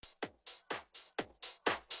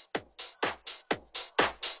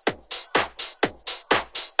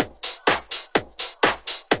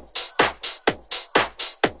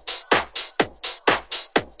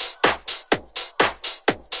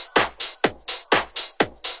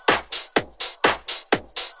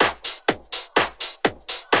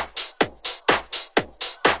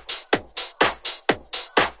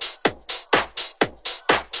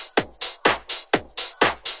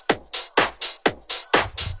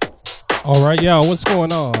All right, yo, what's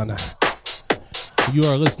going on? You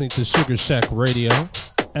are listening to Sugar Shack Radio,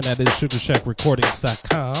 and that is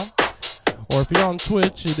sugarshackrecordings.com. Or if you're on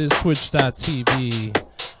Twitch, it is twitch.tv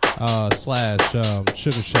 /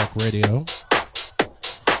 Sugar Shack Radio.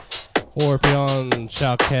 Or if you're on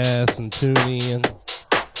Shoutcast and TuneIn,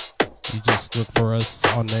 you just look for us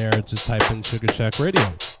on there, just type in Sugar Shack Radio.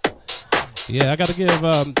 Yeah, I gotta give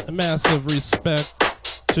a massive respect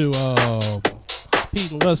to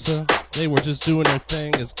Pete and Lissa. They were just doing their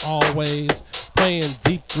thing as always, playing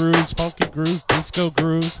deep grooves, funky grooves, disco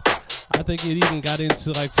grooves. I think it even got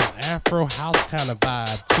into like some Afro house kind of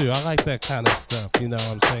vibe too. I like that kind of stuff, you know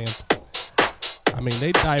what I'm saying? I mean,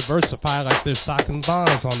 they diversify like they're stocking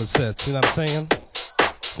bonds on the sets, you know what I'm saying?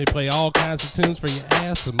 They play all kinds of tunes for your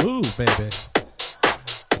ass to move, baby.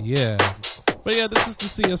 Yeah. But yeah, this is the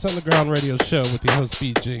CS Underground Radio Show with your host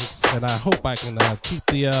B.Jinx, and I hope I can keep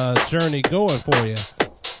the journey going for you.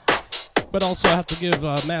 But also I have to give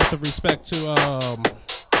massive respect to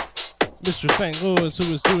Mr. St. Louis, who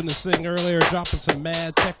was doing this thing earlier, dropping some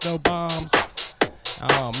mad techno bombs.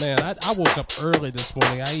 Oh man, I woke up early this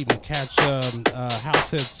morning. I even catch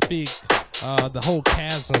Househead Speak, the whole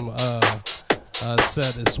Chasm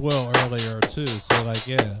set as well earlier too. So like,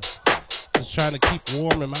 yeah, just trying to keep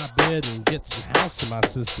warm in my bed and get some house in my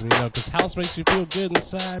system, you know, because house makes you feel good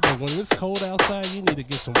inside, but when it's cold outside, you need to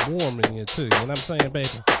get some warm in you too, you know what I'm saying, baby?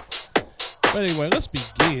 But anyway, let's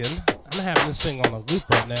begin. I'm having this thing on a loop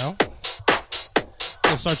right now. I'm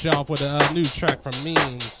going to start you off with a new track from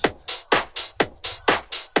Means.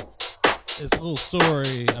 It's a little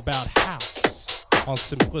story about house on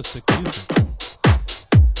Simplistic Music.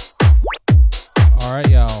 Alright,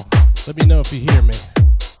 y'all. Let me know if you hear me.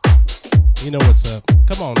 You know what's up.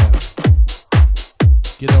 Come on now.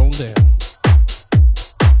 Get on down.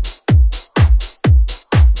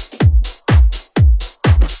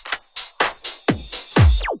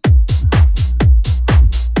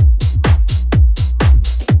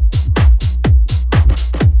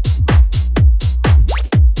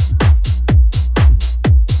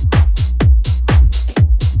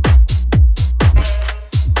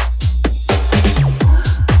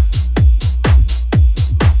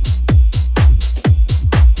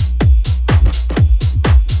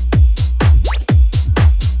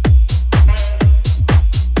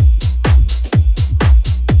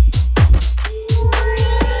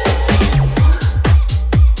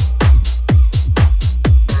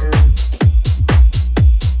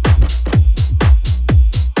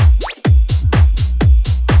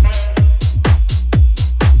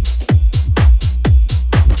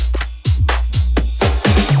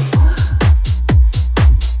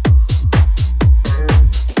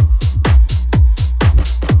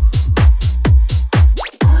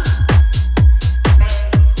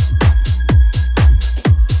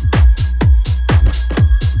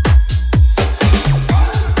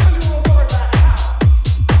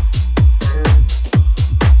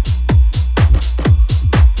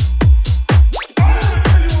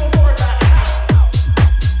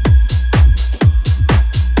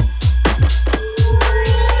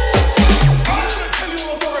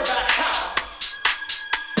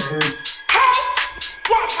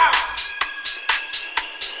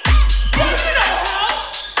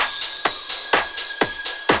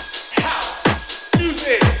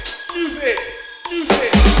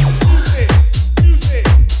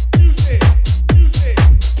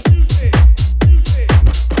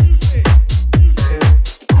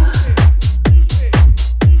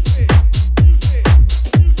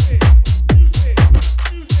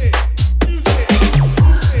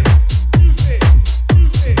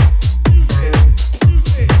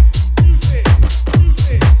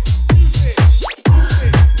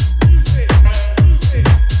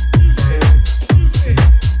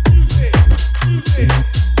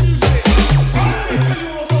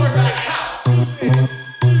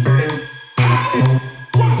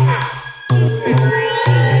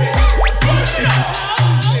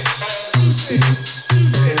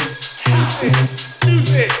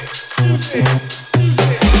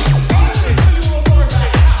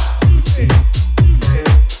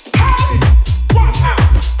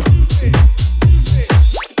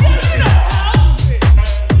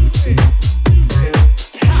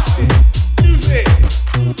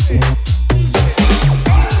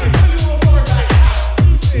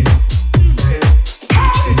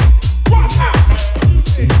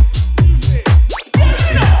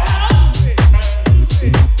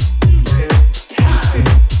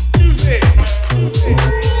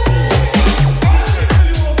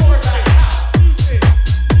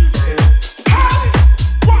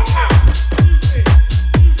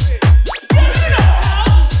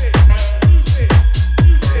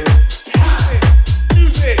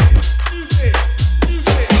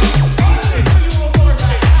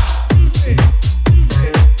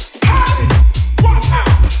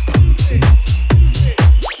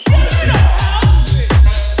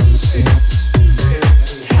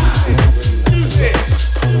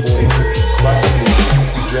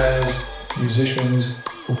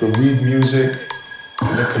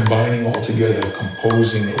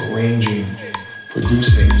 composing, arranging,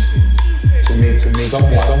 producing to make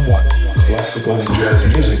somewhat classical and jazz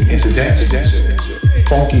music into dance music.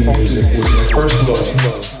 Funky music was my first love.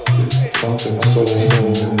 Funk and soul,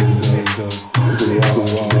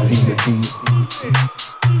 the beat.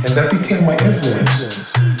 And that became my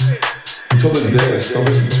influence. Until this day, I still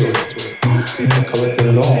listen to it. I collected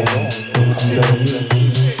it all. I'm done here.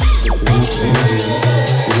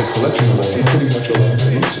 There's a collection of all, pretty much all I'm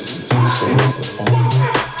producing. Soul, the funk,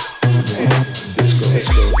 disco.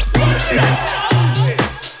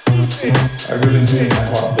 I really do in my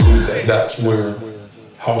heart believe that that's where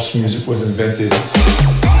house music was invented.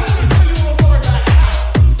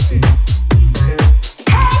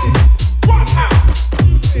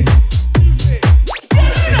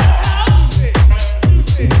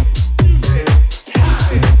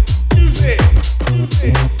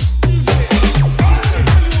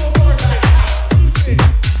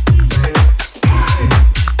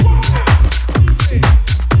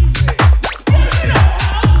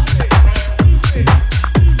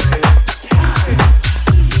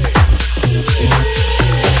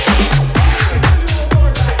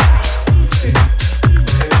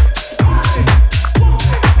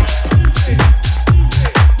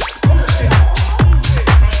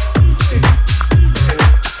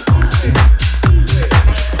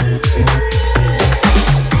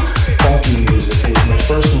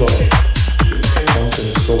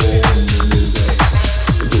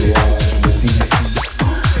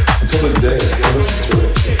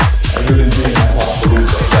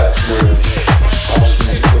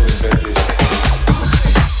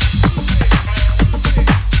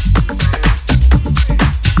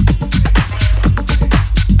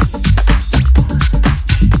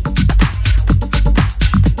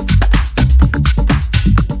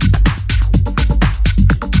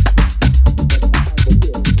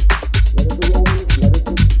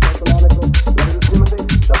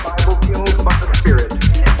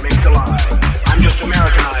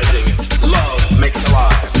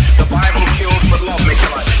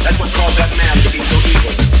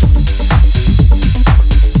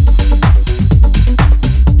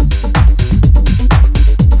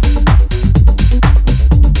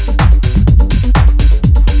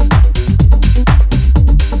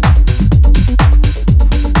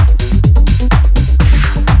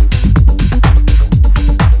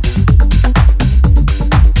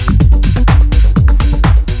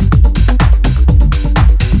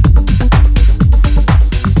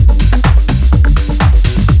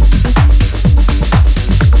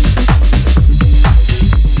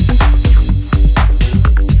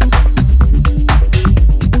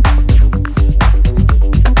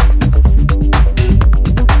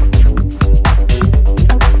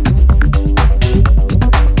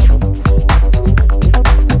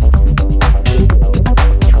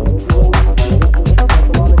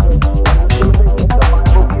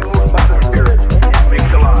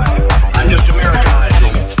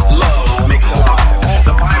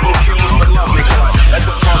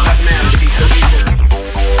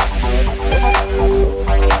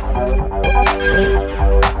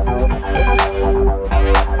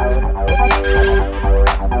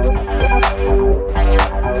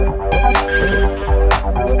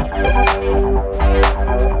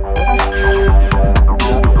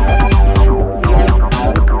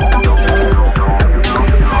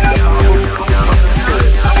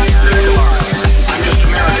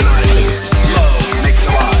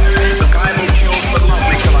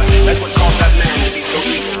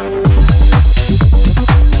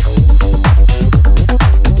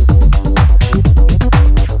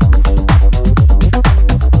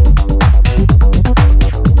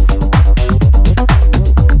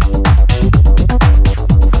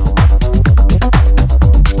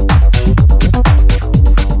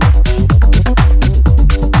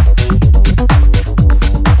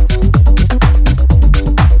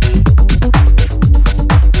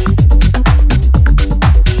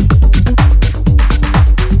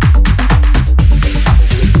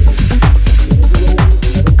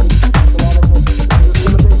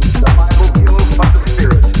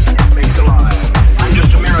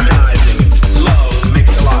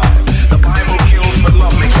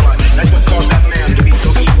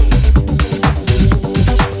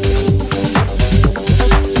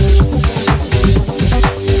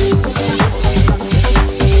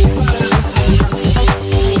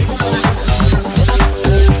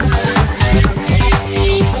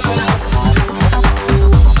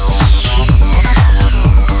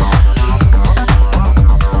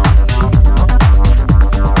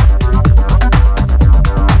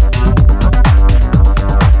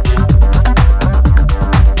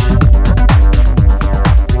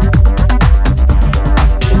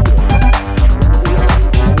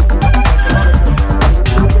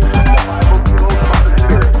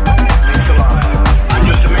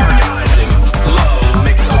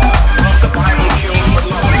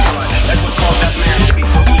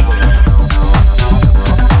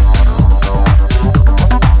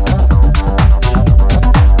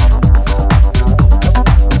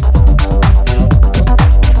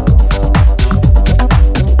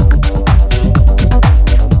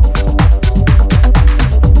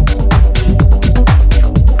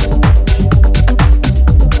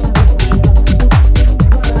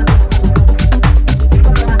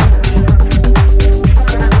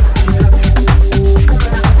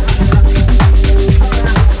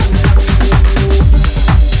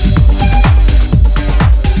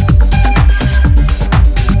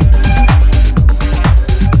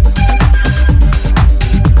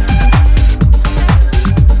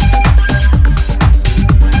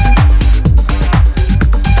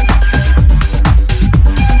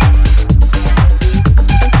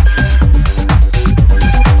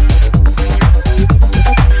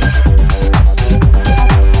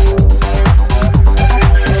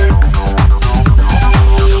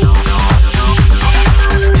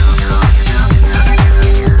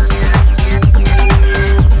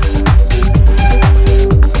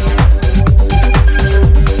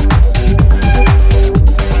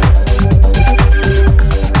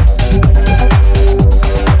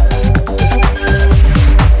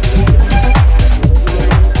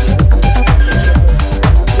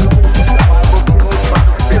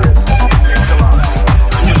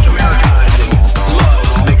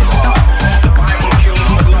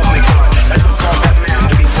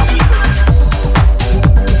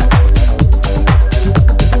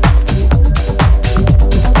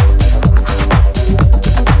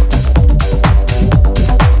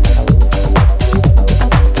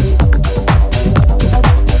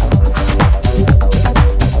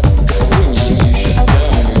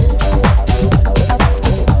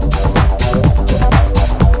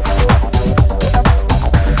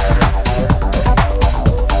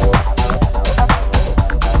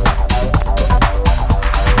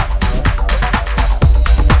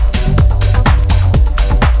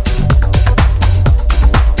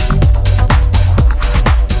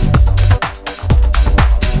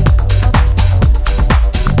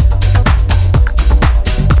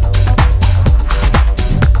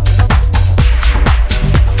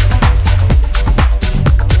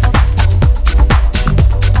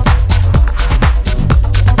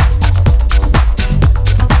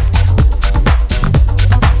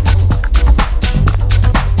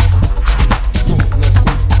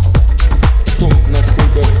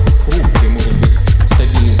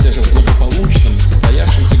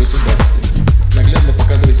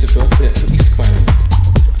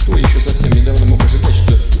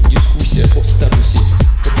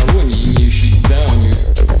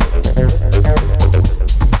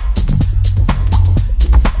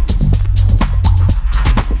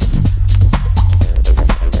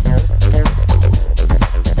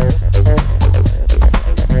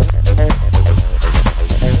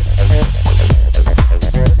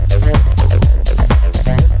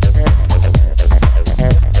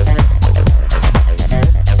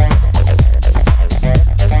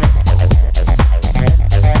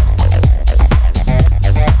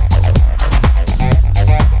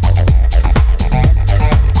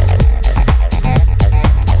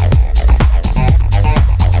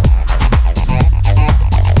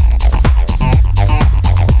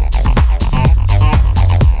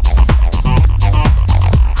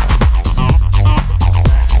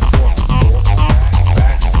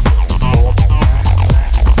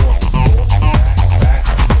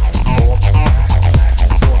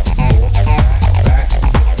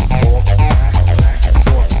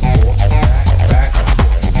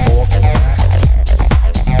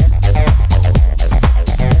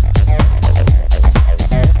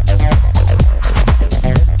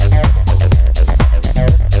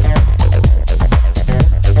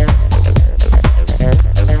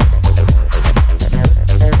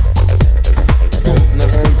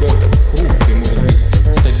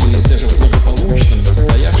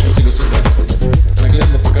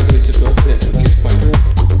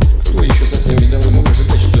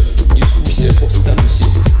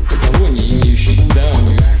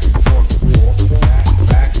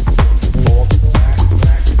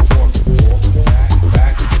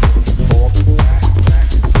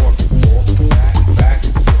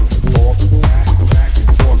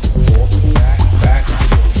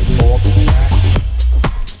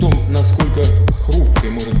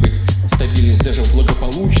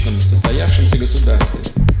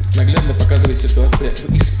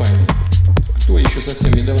 Испании. Кто еще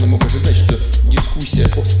совсем недавно мог ожидать, что дискуссия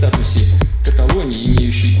о статусе Каталонии,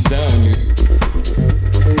 имеющей давнюю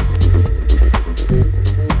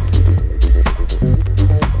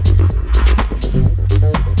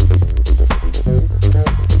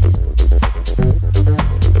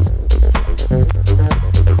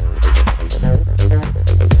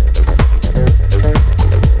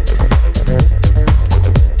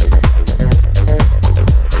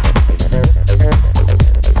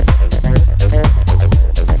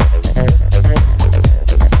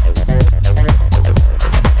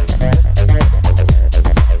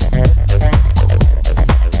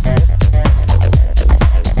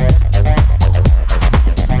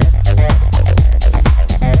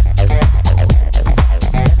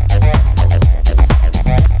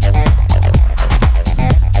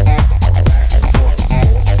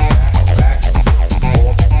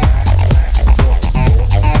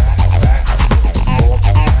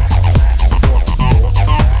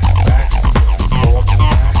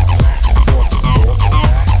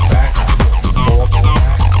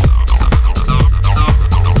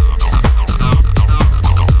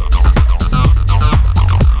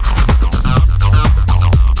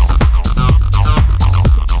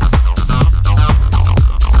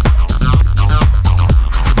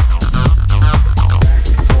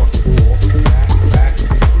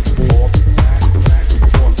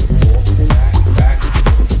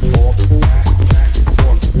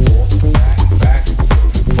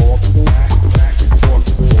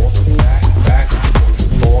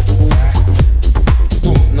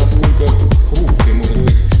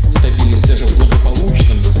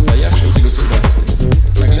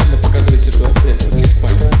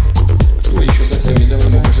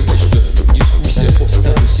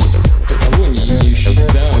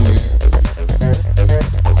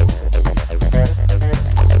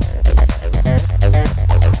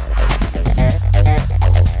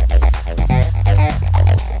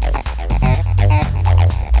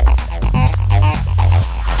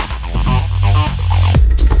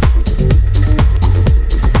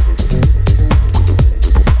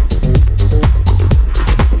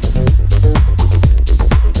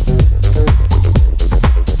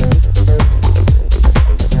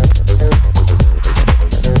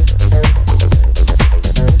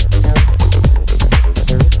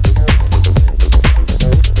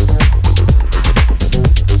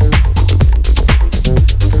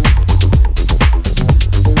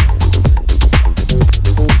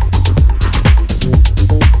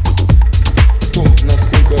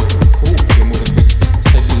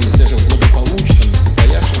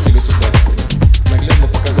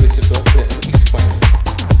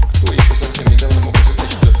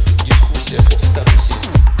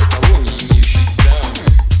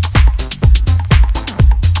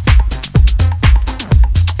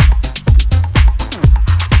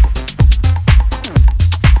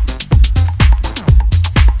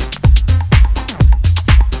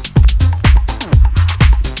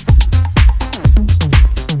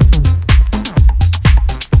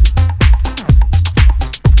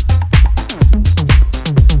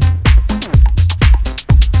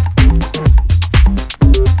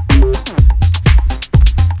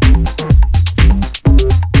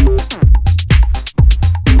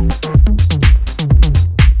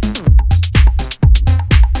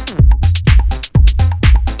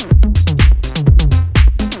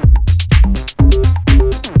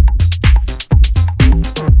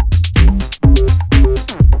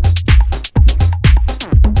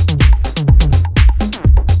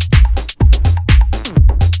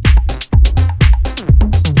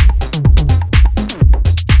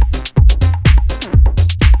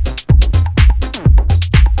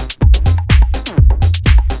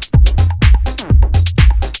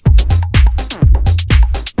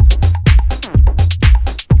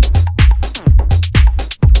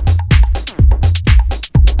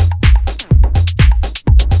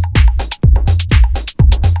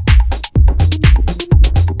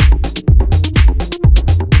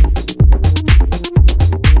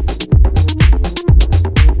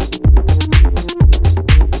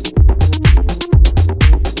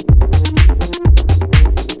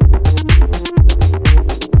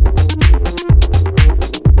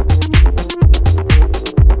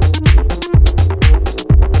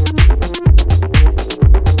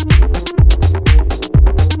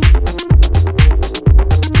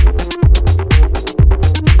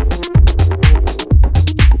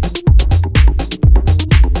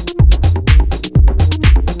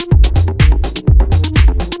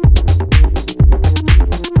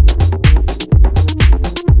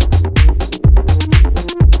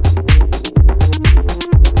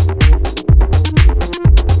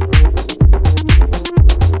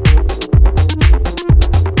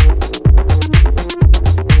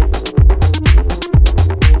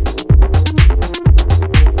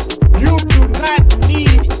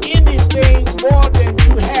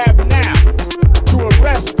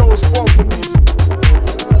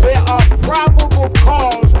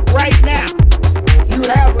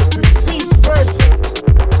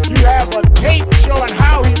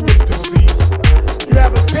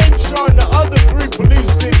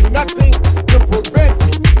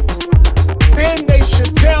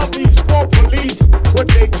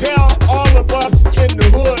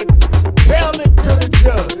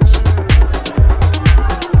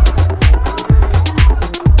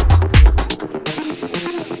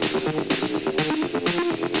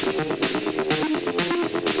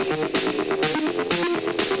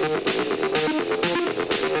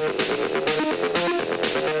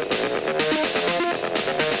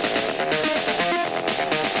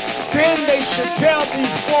Then they should tell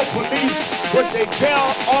these four police what they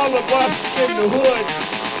tell all of us in the hood.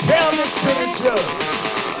 Tell it to the judge.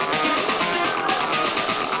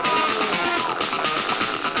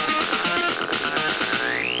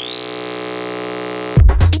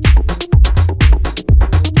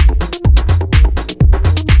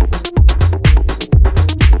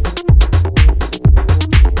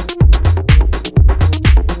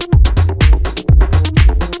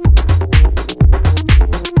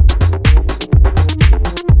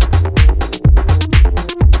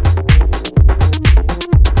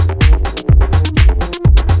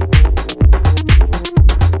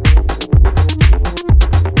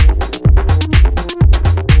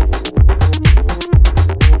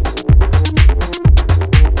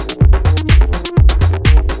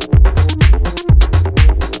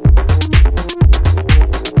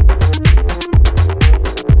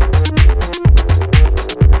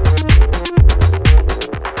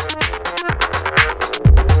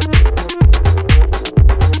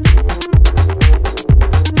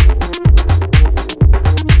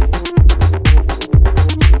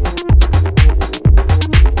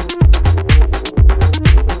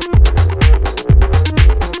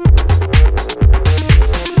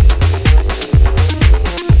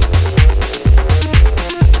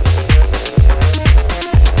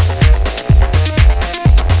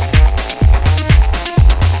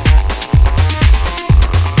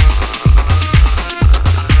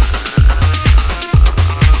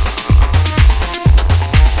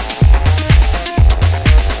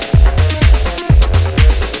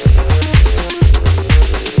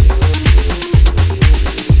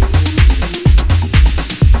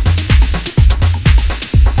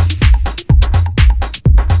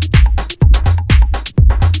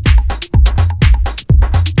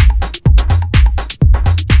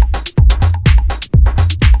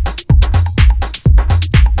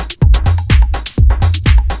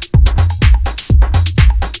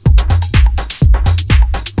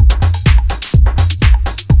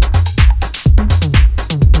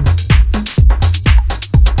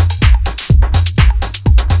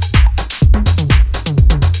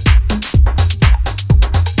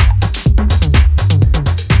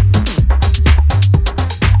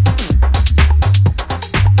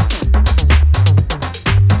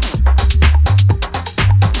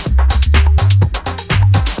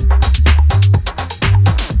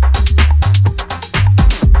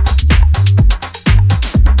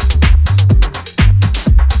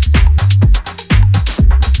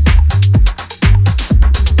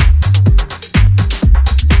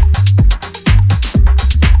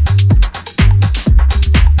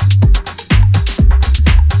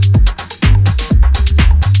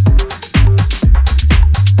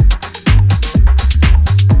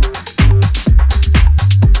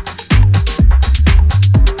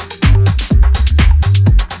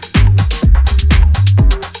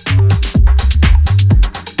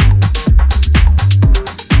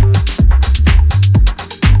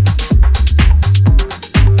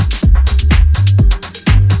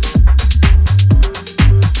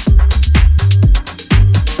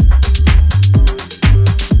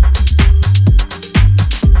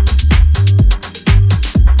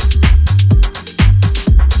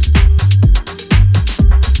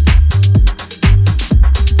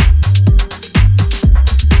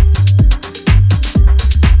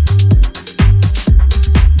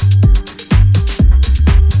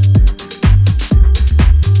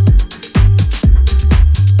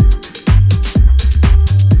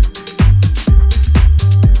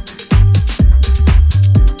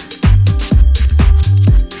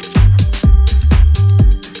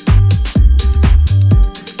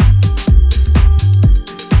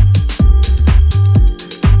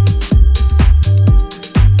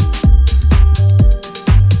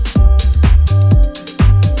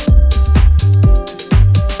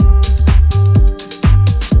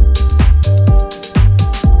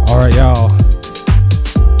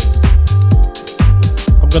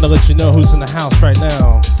 who's in the house right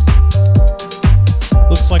now.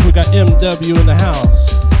 Looks like we got MW in the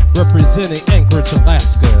house, representing Anchorage,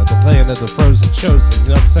 Alaska, the land of the frozen chosen, you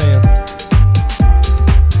know what I'm saying?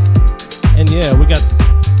 And yeah, we got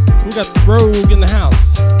Rogue in the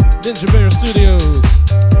house, Ninja Bear Studios,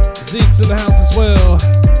 Zeke's in the house as well.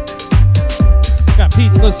 Got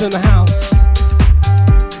Pete and Lissa in the house.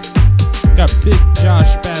 Got Big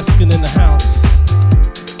Josh Baskin in the house.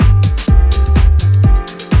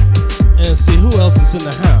 And see who else is in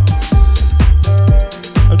the house.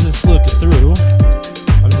 I'm just looking through.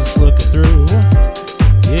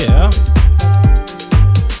 Yeah.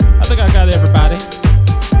 I think I got everybody.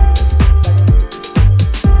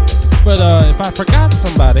 But if I forgot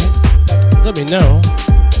somebody, let me know.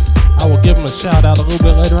 I will give them a shout out a little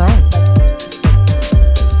bit later on.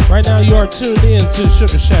 Right now you are tuned in to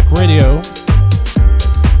Sugar Shack Radio,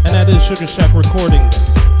 and that is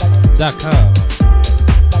sugarshackrecordings.com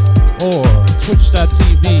or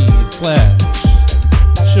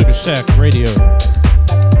twitch.tv/Sugar Shack Radio.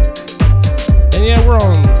 And yeah, we're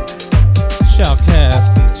on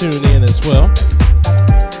Shoutcast and TuneIn as well.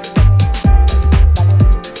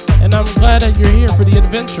 And I'm glad that you're here for the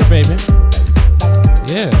adventure, baby.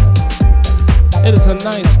 Yeah. It is a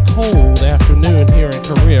nice cold afternoon here in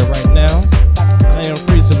Korea right now. I am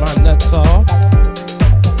freezing my nuts off,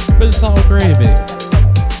 but it's all gravy.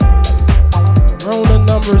 Rona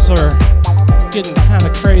numbers are getting kind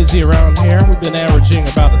of crazy around here. We've been averaging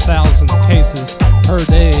about 1,000 cases per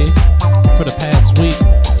day for the past week.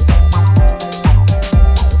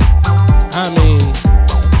 I mean,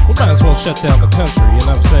 we might as well shut down the country, you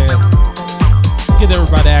know what I'm saying? Get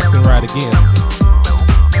everybody acting right again.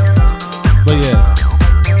 But yeah.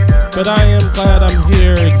 But I am glad I'm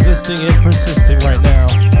here, existing and persisting right now.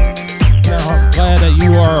 Now I'm glad that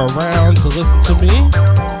you are around to listen to me.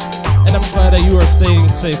 And I'm glad that you are staying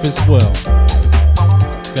safe as well.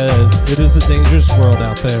 Because it is a dangerous world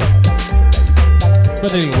out there.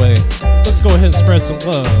 But anyway, let's go ahead and spread some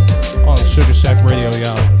love on Sugar Shack Radio,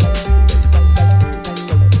 y'all.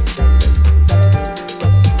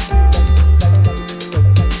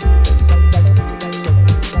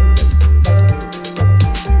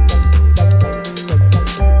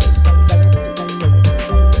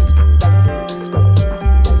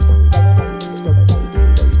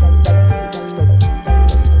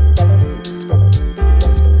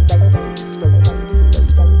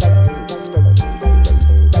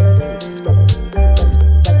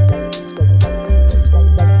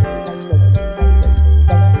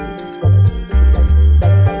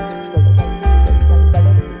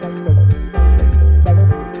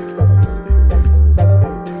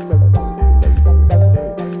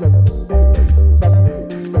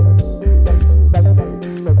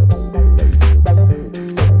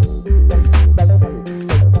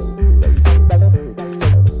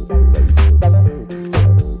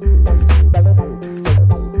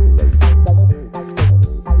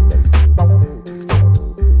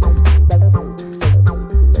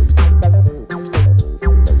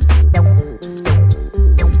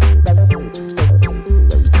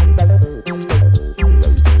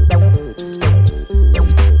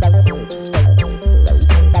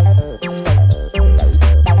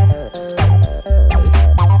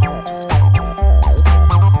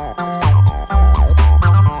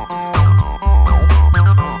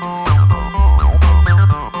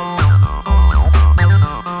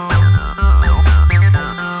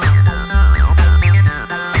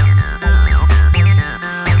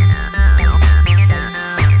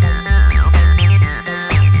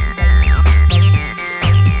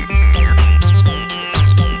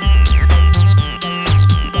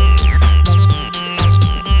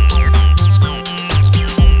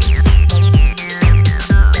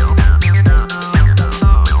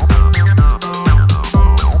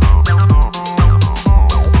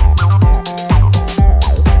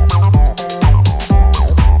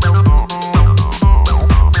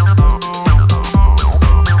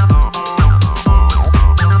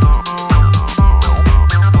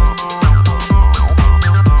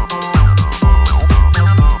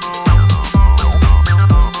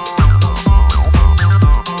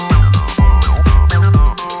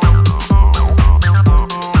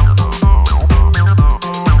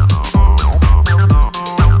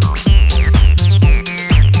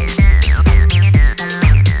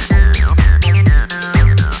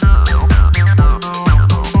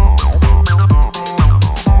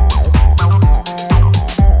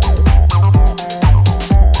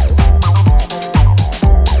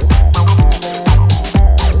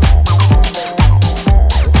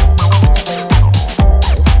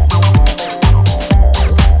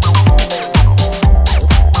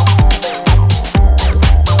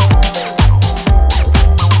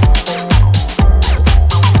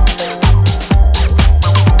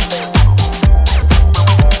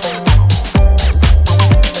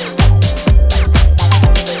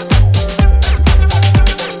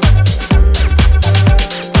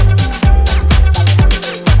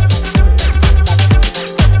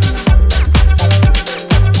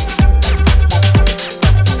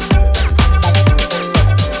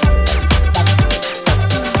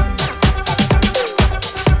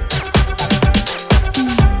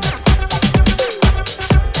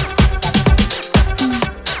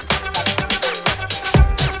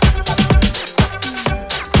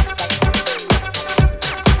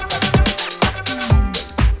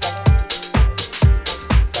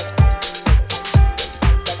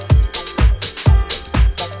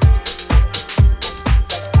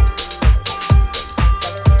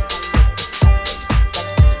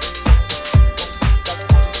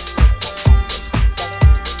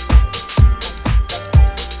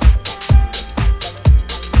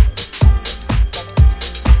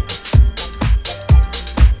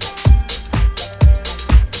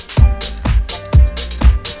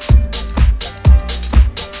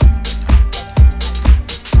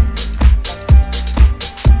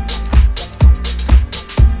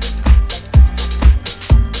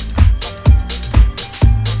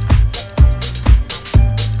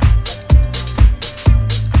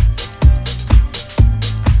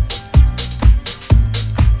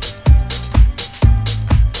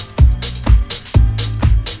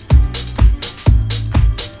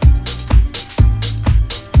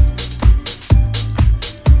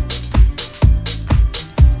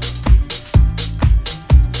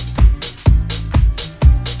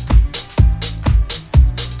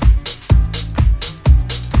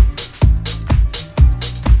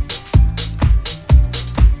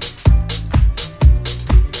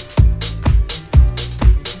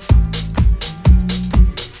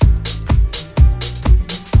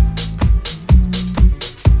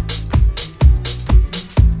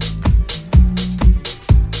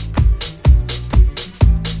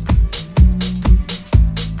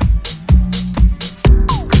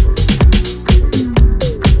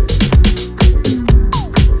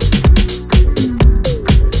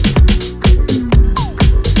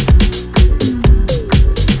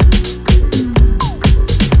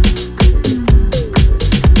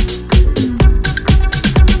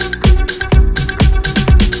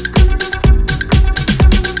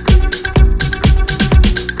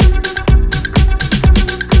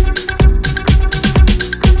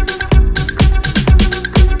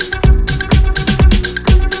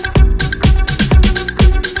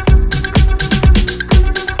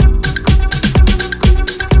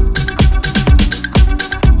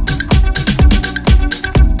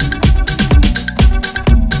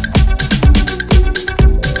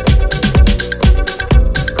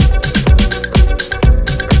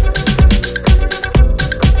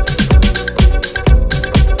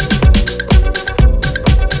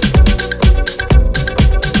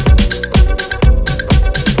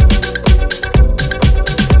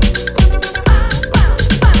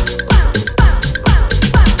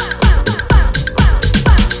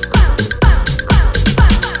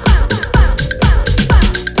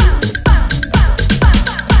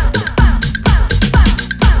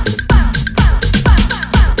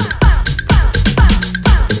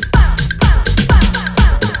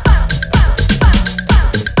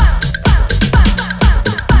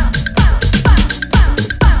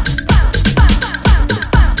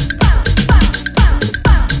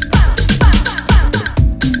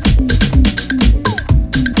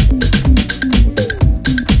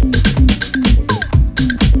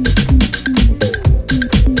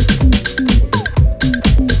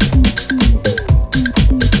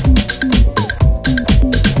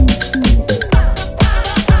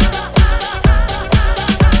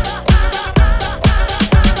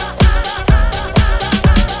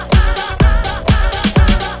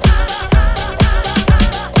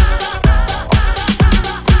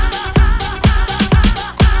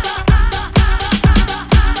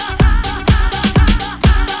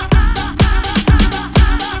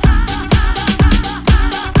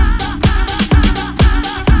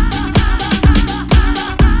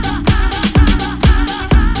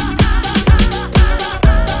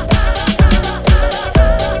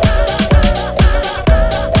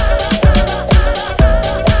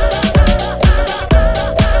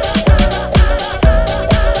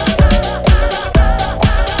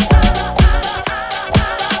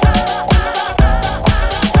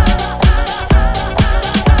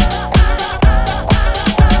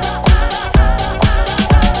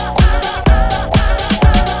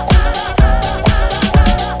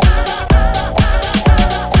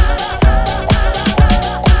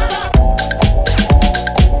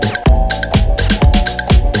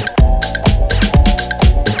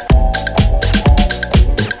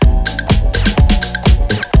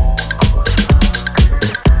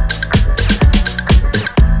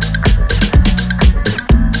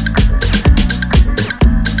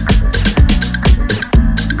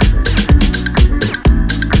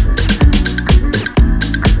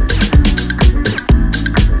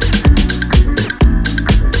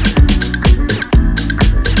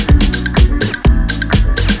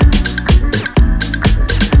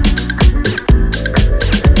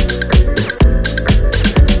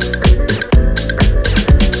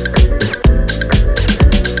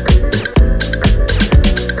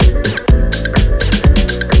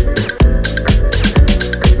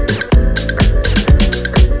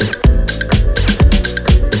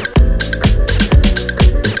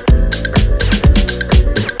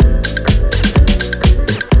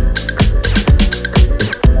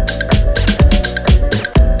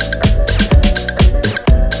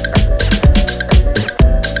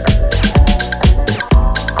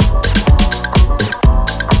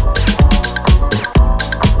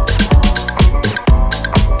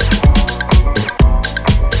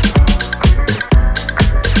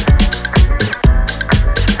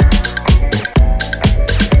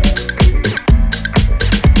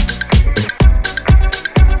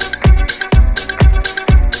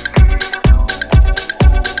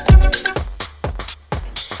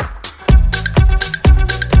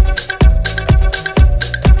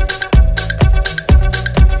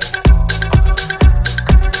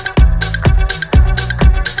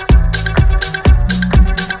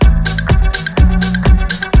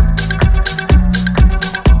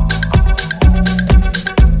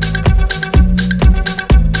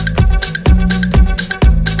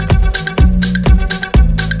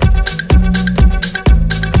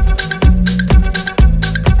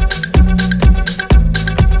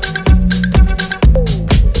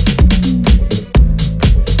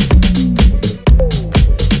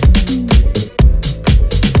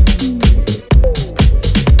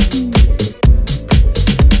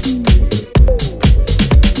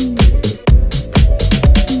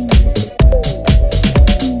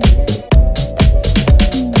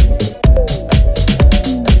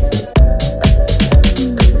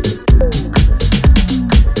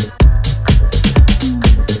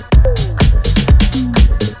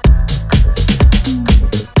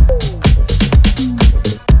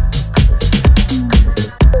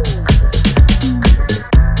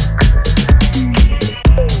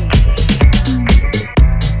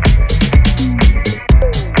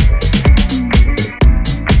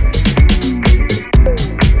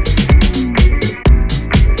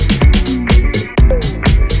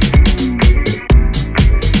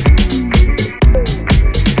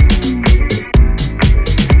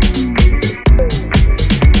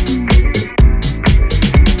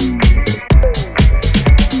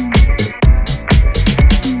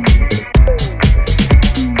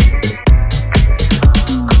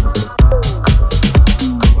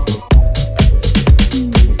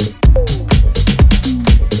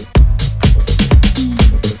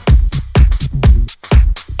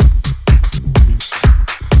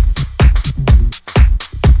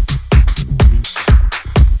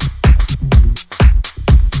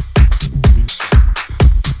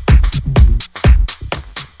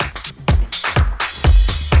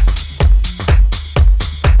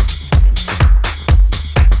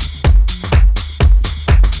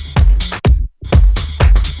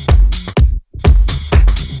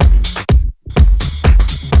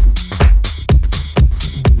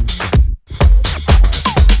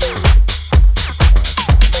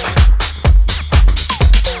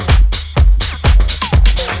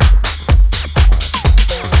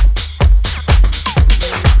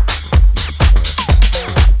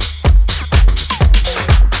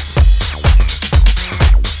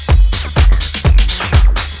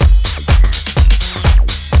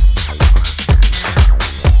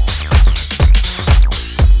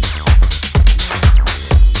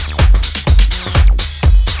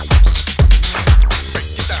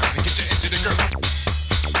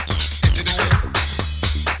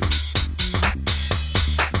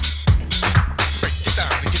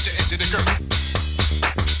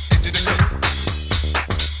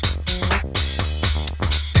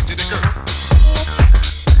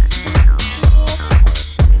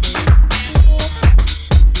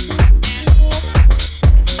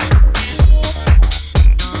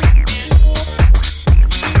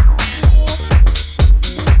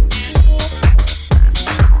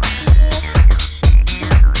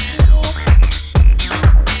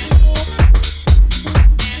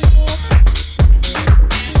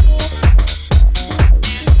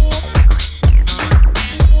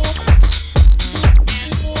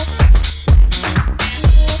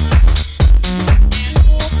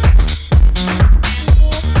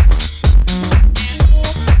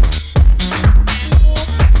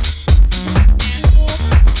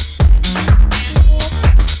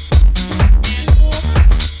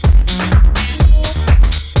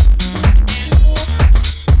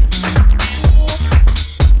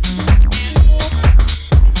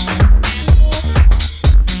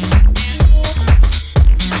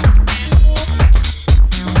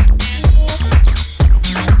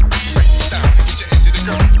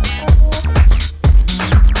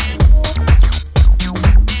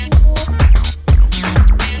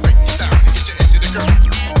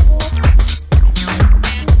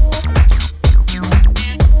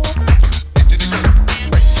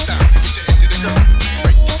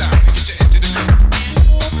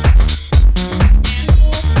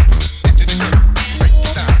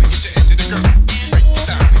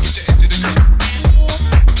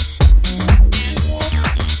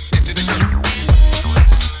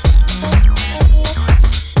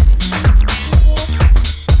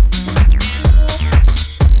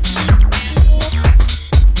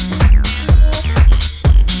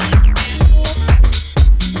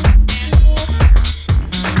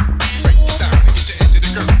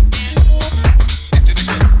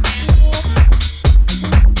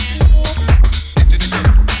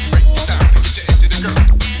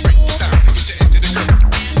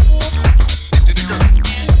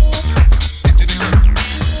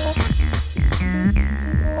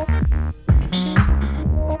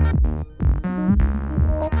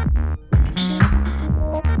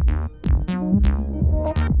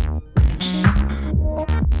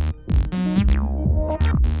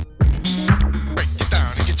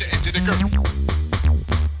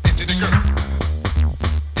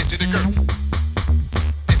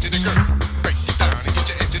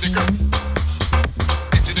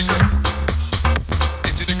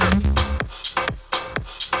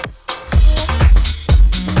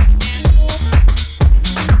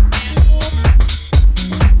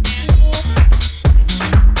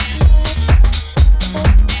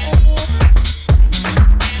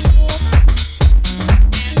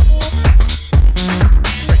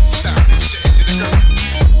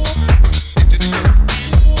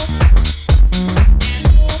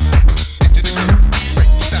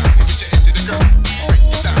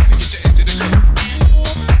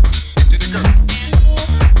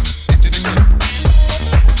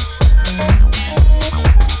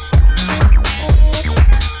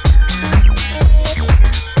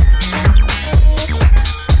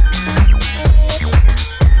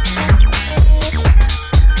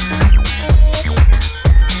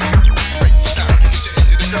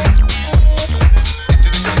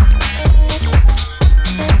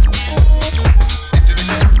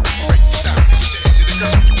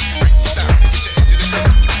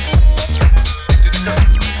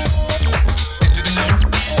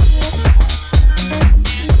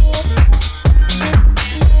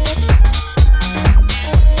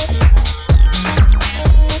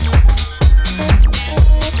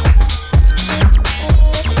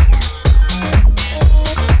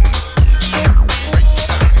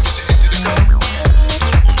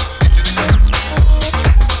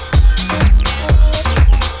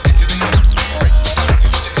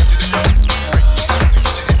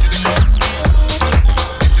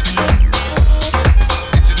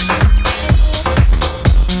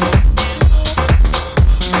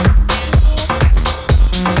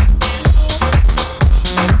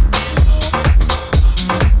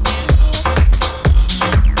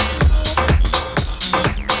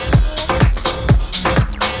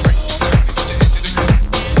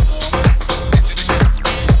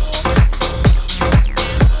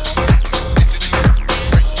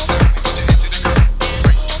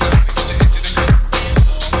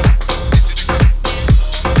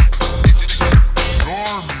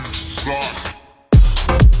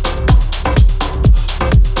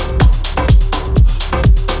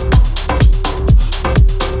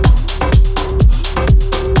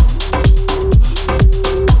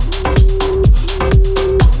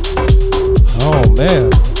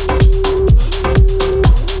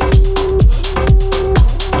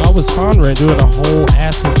 genre and doing a whole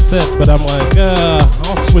acid set, but I'm like,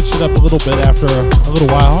 I'll switch it up a little bit after a little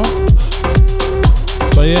while.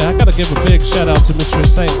 But yeah, I gotta give a big shout out to Mr.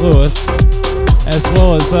 St. Louis, as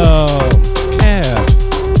well as Cab.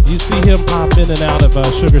 You see him pop in and out of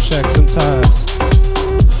Sugar Shack sometimes.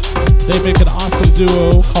 They make an awesome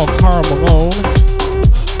duo called Carl Malone.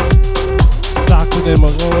 Stockton and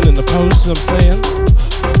Malone in the post, you know what I'm saying?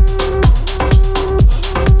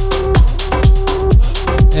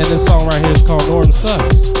 And this song right here is called Norm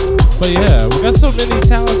Sucks. But yeah, we got so many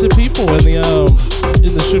talented people in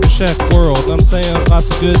the Sugar Shack world. You know what I'm saying? Lots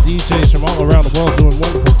of good DJs from all around the world doing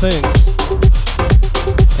wonderful things.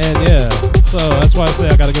 And yeah, so that's why I say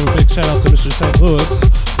I gotta give a big shout out to Mr. St. Louis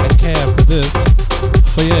and Cab for this.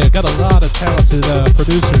 But yeah, got a lot of talented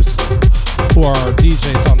producers who are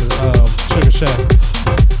DJs on the Sugar Shack.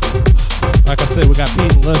 Like I said, we got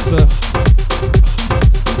Pete and Lissa.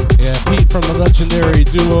 Yeah, Pete from the legendary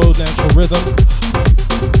duo Natural Rhythm.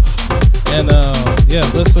 And yeah,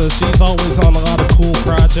 Lissa, she's always on a lot of cool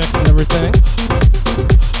projects and everything.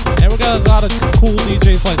 And we got a lot of cool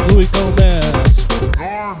DJs like Louis Gomez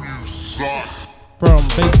from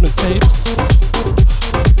Basement Tapes.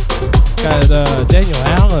 Got Daniel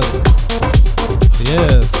Allen.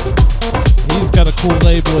 Yes. He's got a cool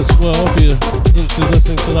label as well if you're into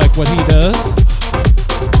listening to like what he does.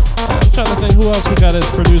 I'm trying to think who else we got as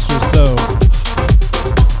producers though.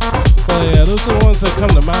 But yeah, those are the ones that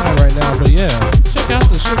come to mind right now. But yeah, check out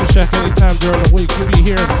the Sugar Shack anytime during the week. You'll be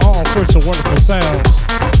hearing all sorts of wonderful sounds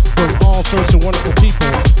from all sorts of wonderful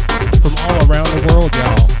people from all around the world,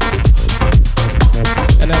 y'all.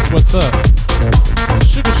 And that's what's up.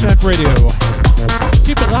 Sugar Shack Radio.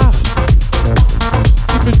 Keep it live.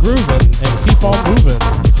 Keep it grooving and keep on moving.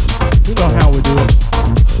 You know how we do it.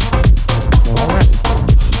 Alright.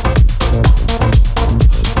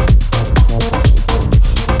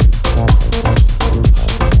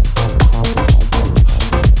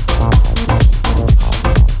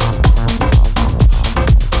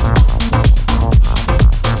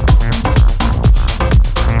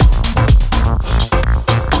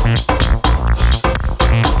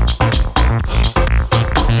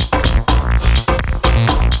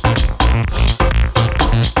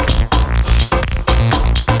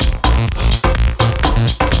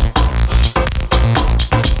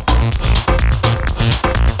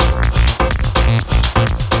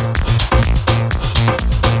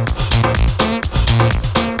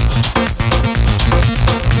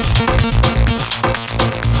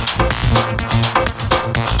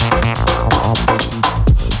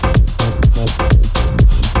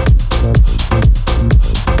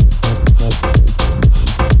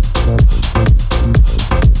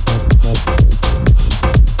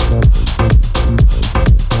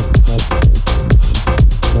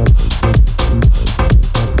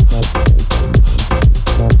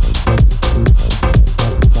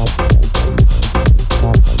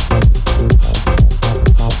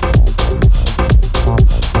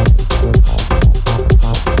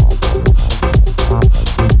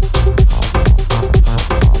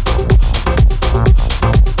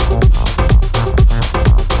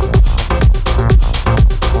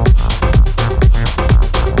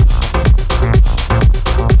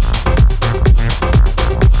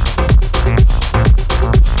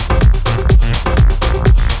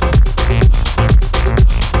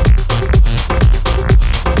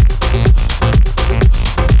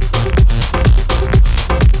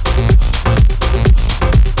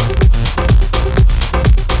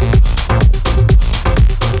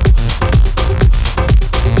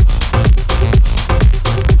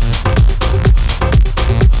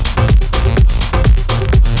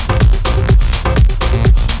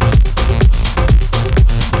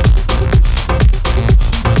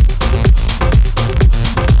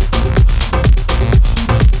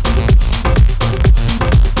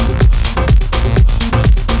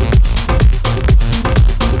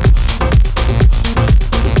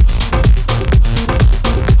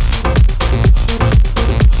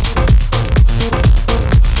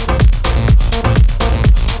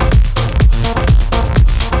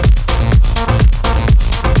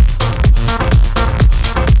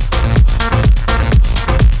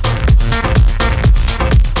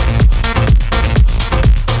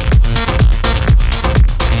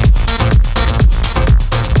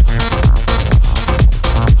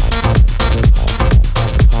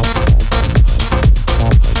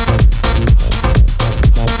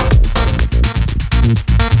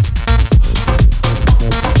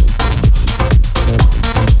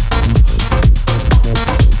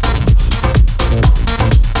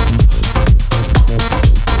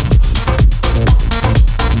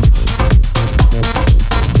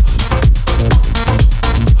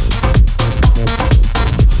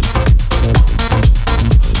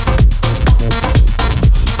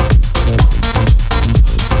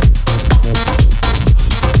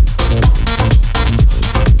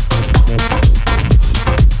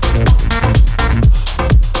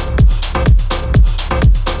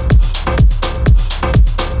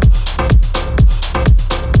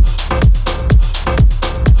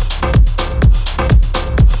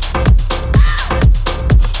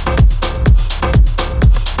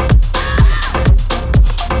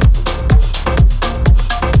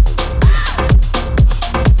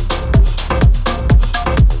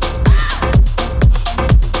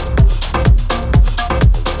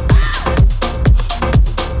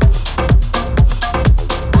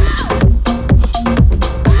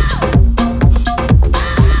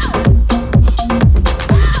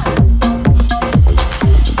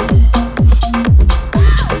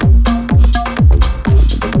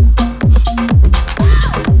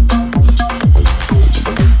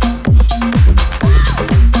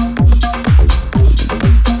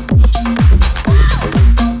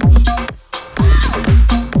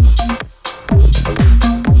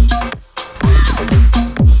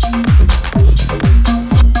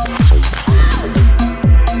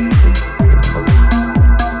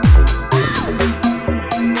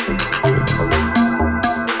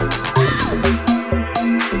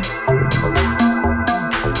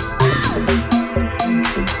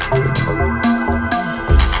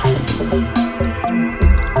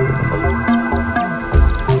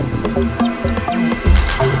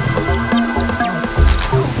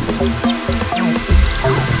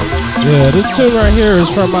 Yeah, this tune right here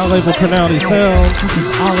is from my label Pronality Sounds. This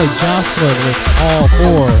is Ollie Jocelyn with All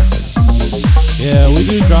Four. Yeah, we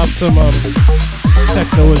do drop some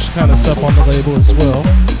techno-ish kind of stuff on the label as well.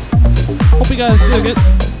 Hope you guys dig it.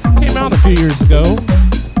 Came out a few years ago.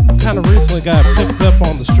 Kind of recently got picked up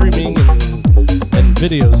on the streaming and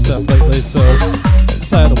video stuff lately, so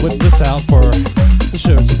decided to whip this out for the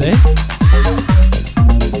show today.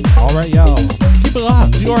 Alright, y'all. Keep it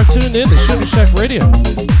locked. You are tuned in to Sugar Shack Radio.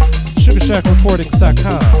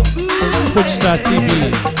 SugarShackRecordings.com,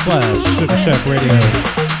 Twitch.tv/Sugar Shack Radio.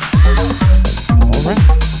 All right.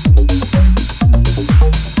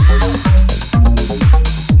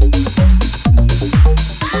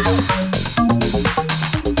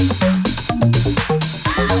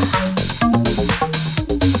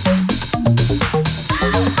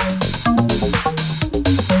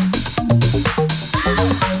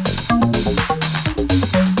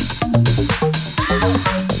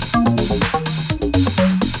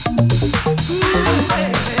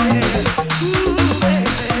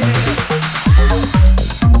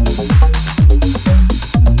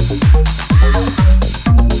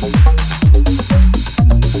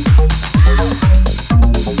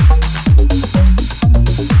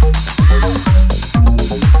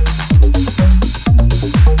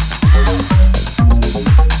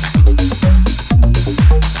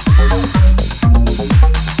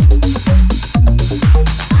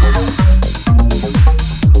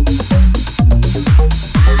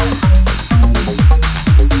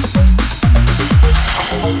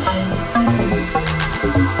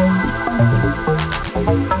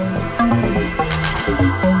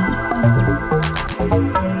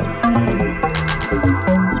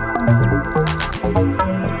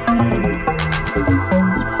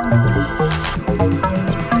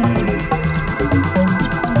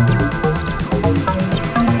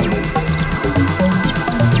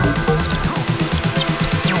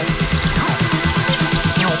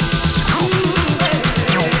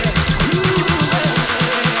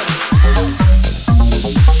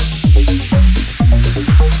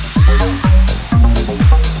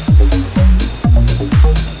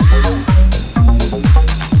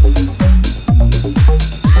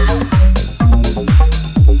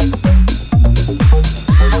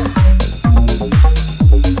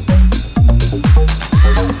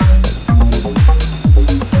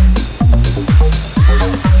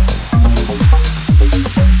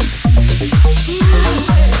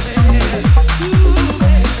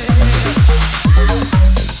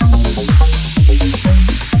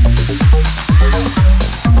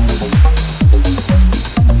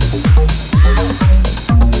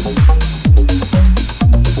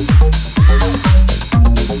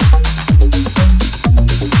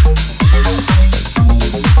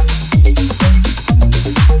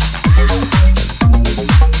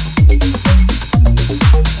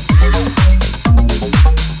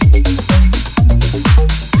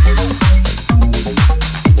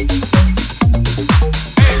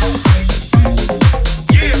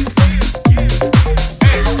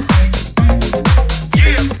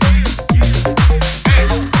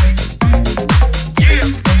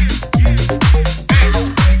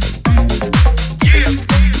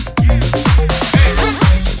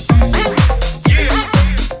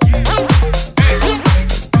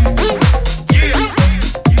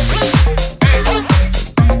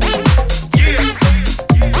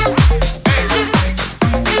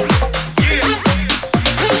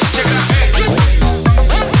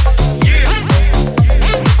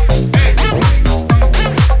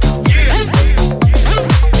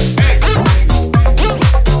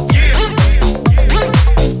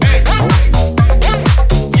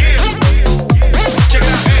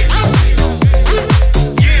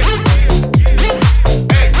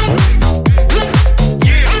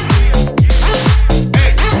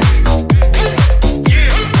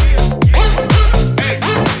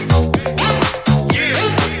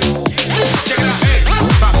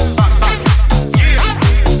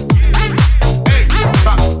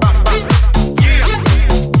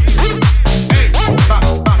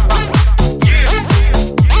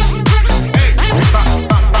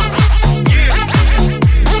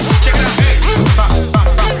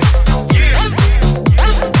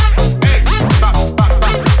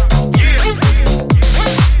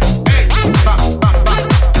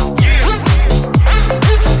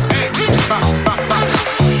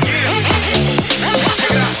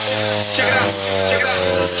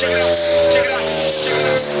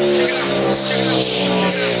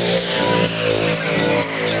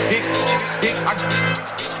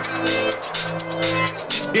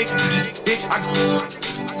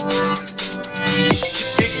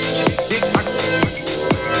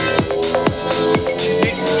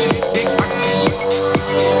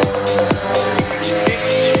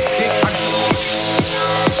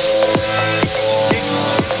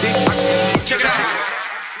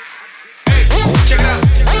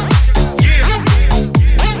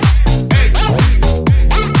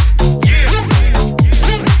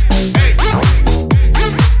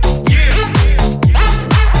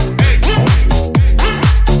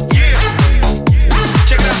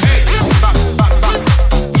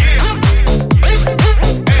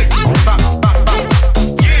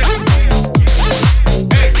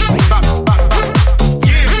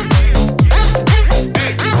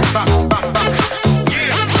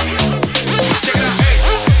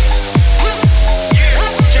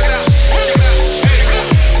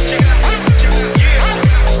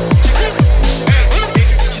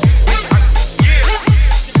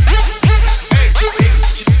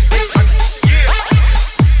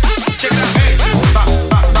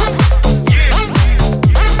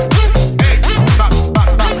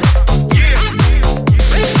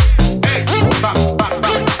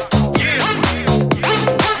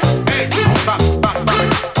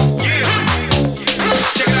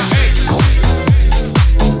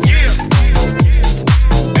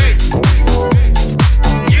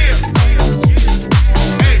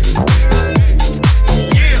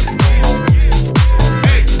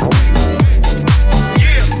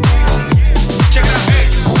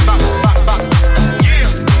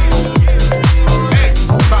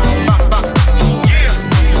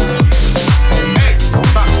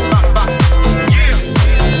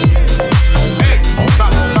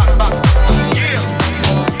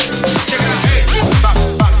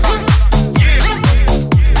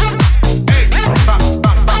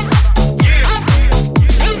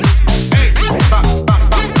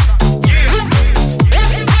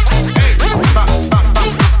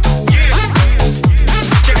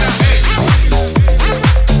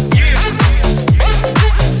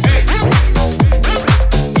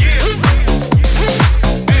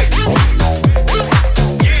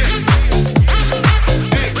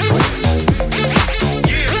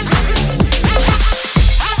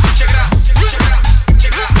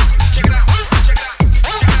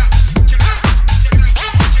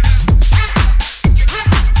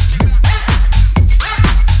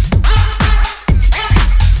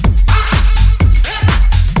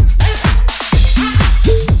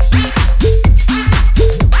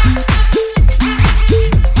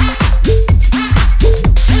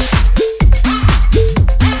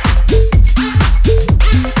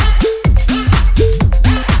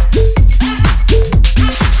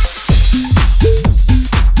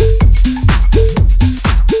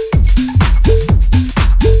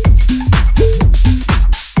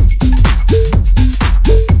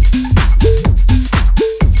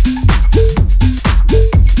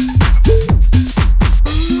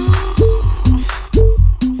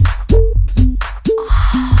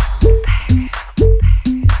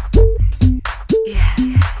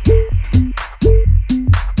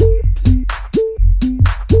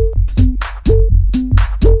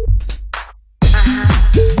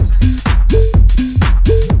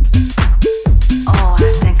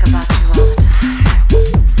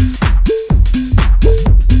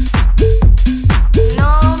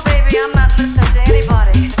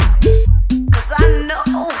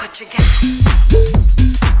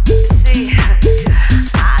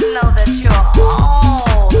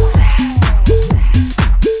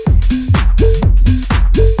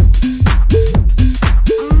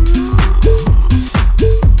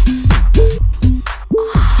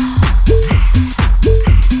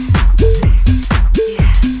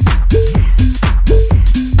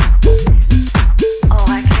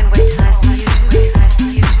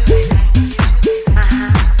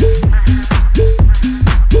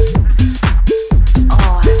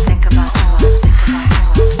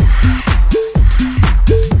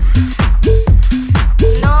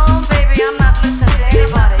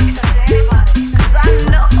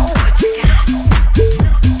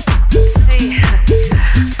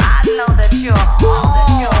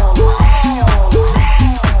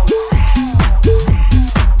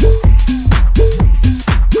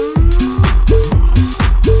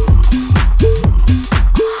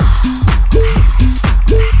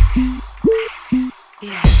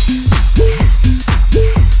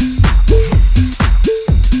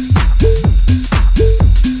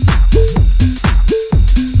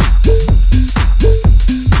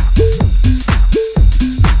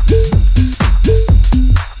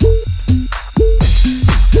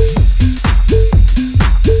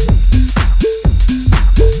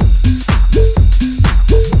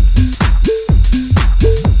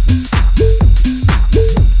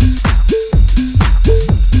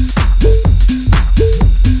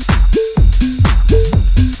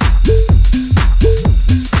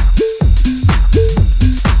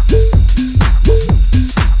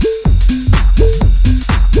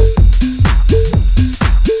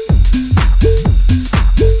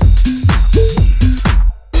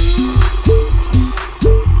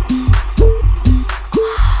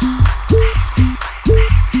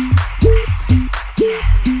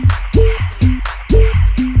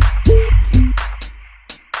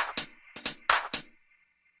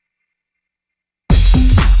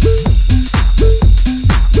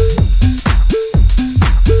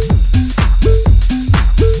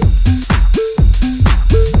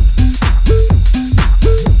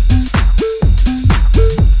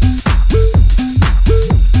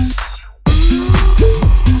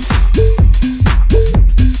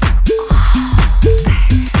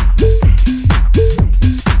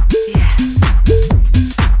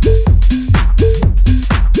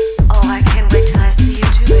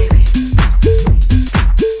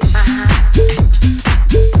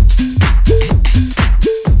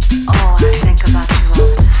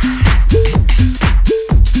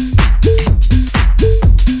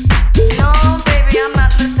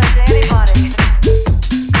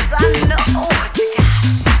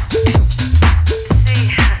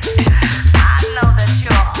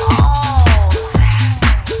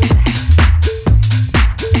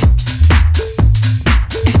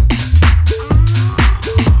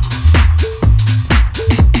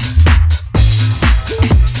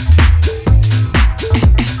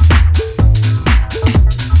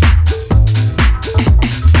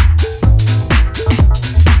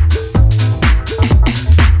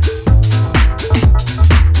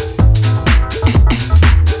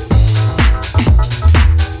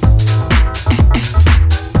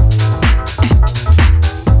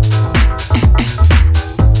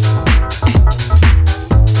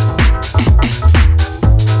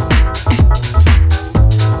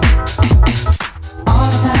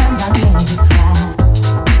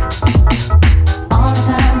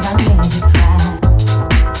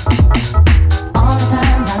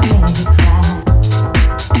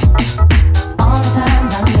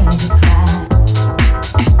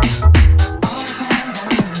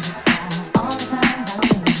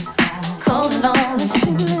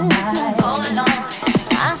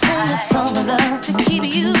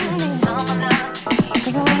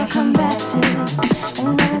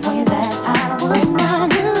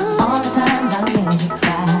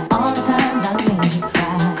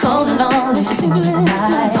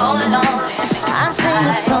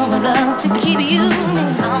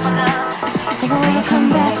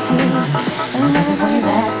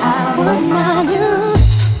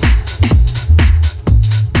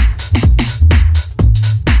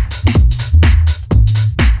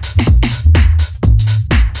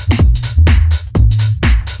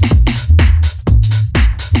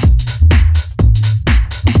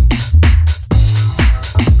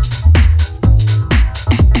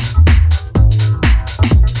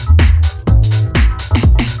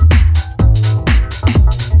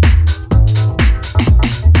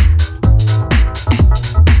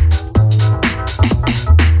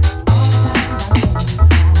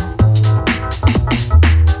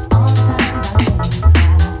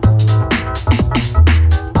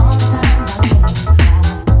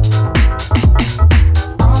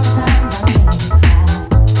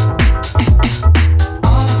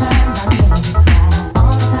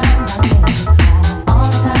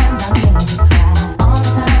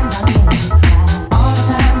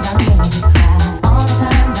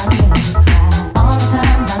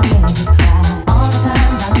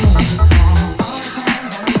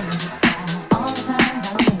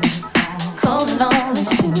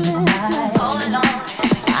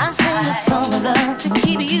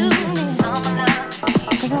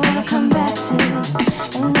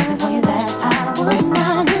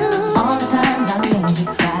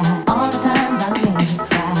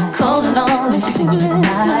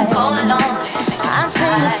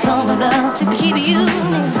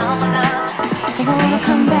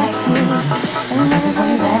 back to, and another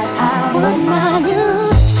way that I would not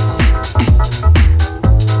do.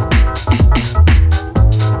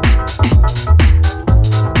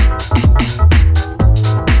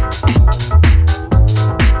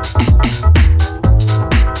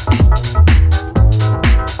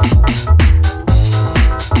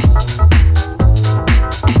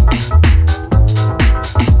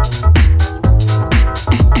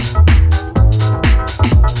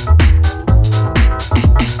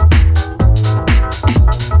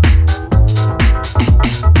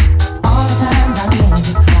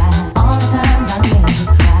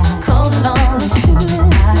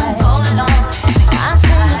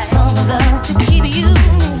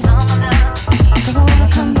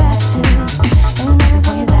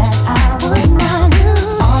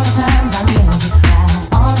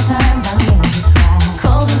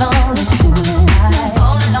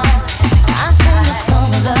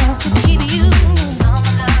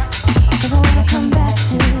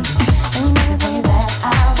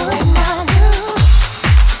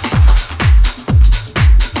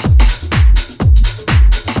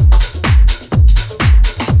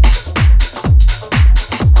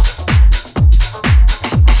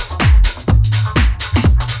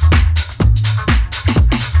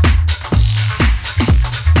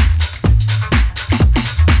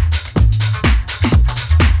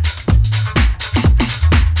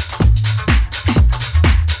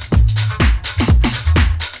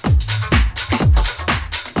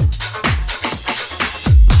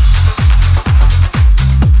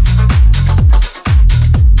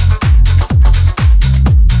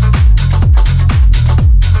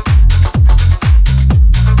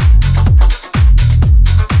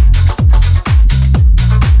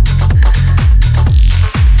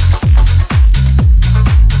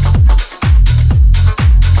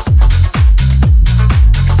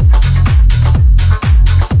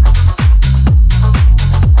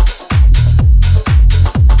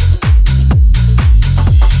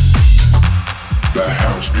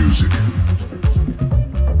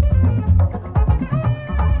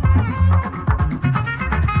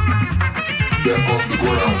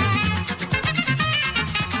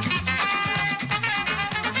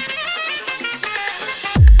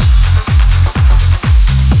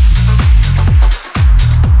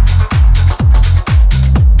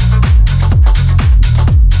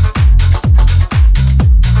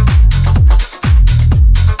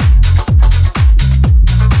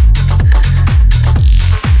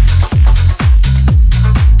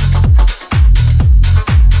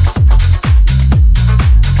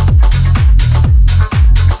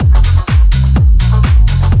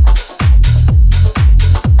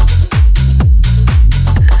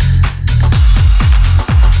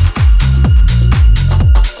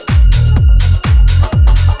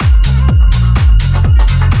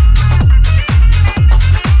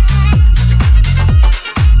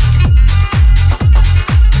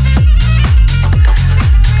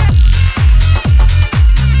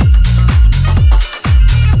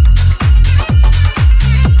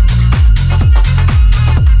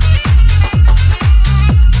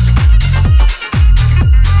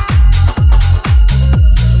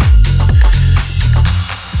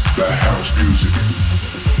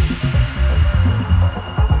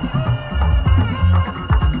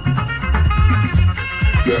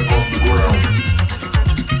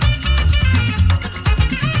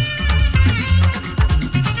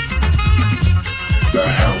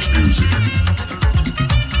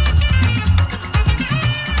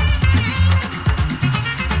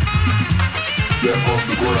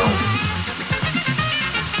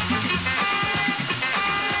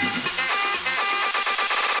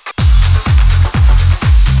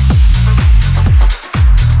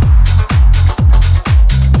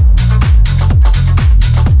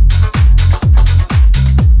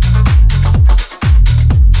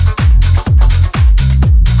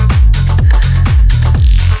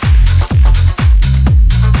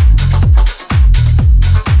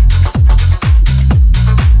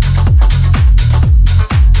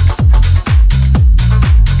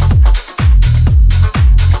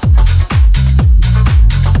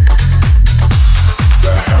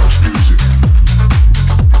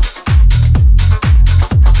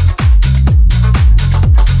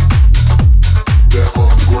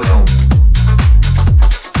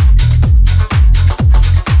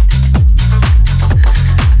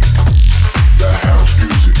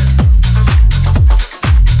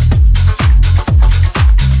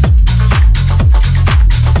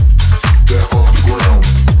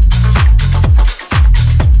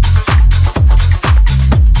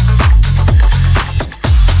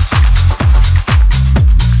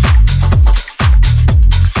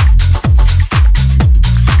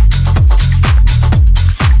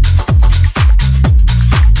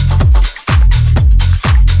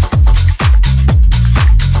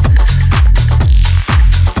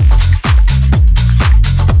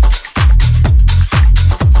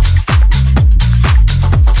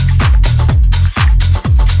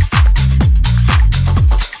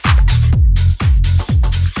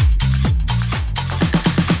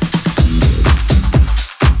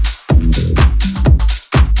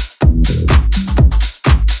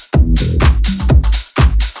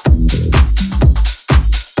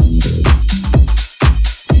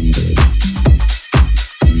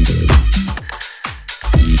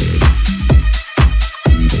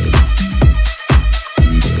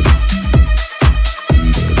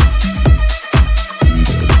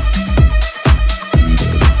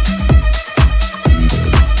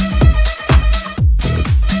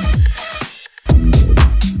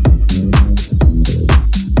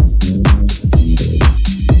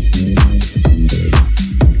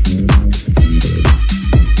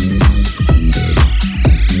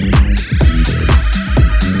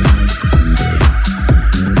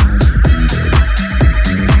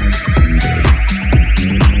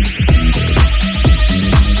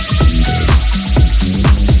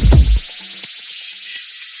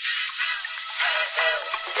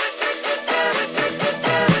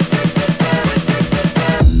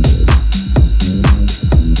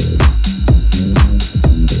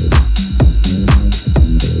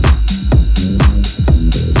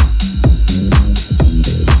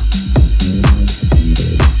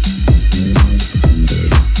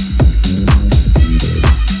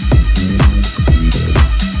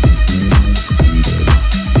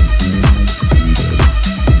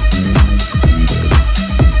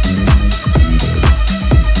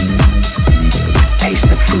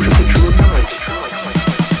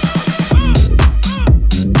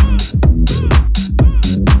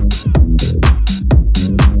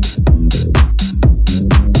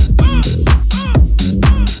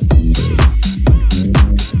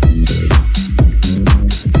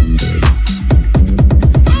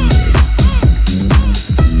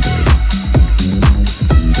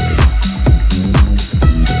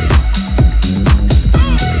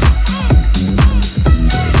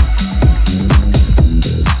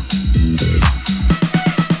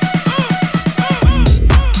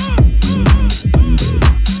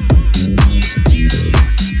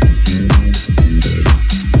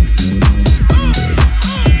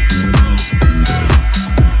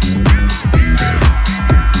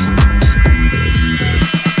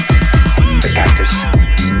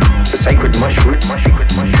 sacred mushroom.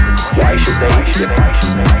 Why should they eat it?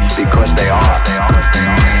 Because they are.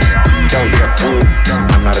 Don't be a fool.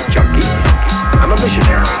 I'm not a junkie. I'm a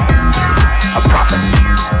missionary. A prophet.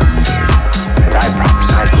 And I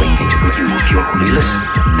prophesy great things for you if you'll only listen.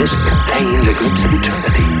 This contains a glimpse of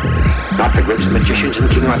eternity. Not the glimpse of magicians in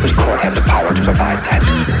King Arthur's court have the power to provide that.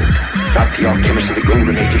 Not the alchemists of the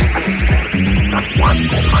Golden Ages. Not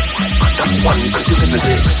one could deliver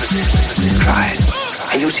this. Try it,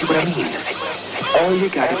 and you'll see what I mean. All you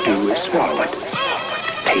gotta do is swallow it.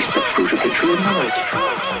 Taste the fruit of the true knowledge.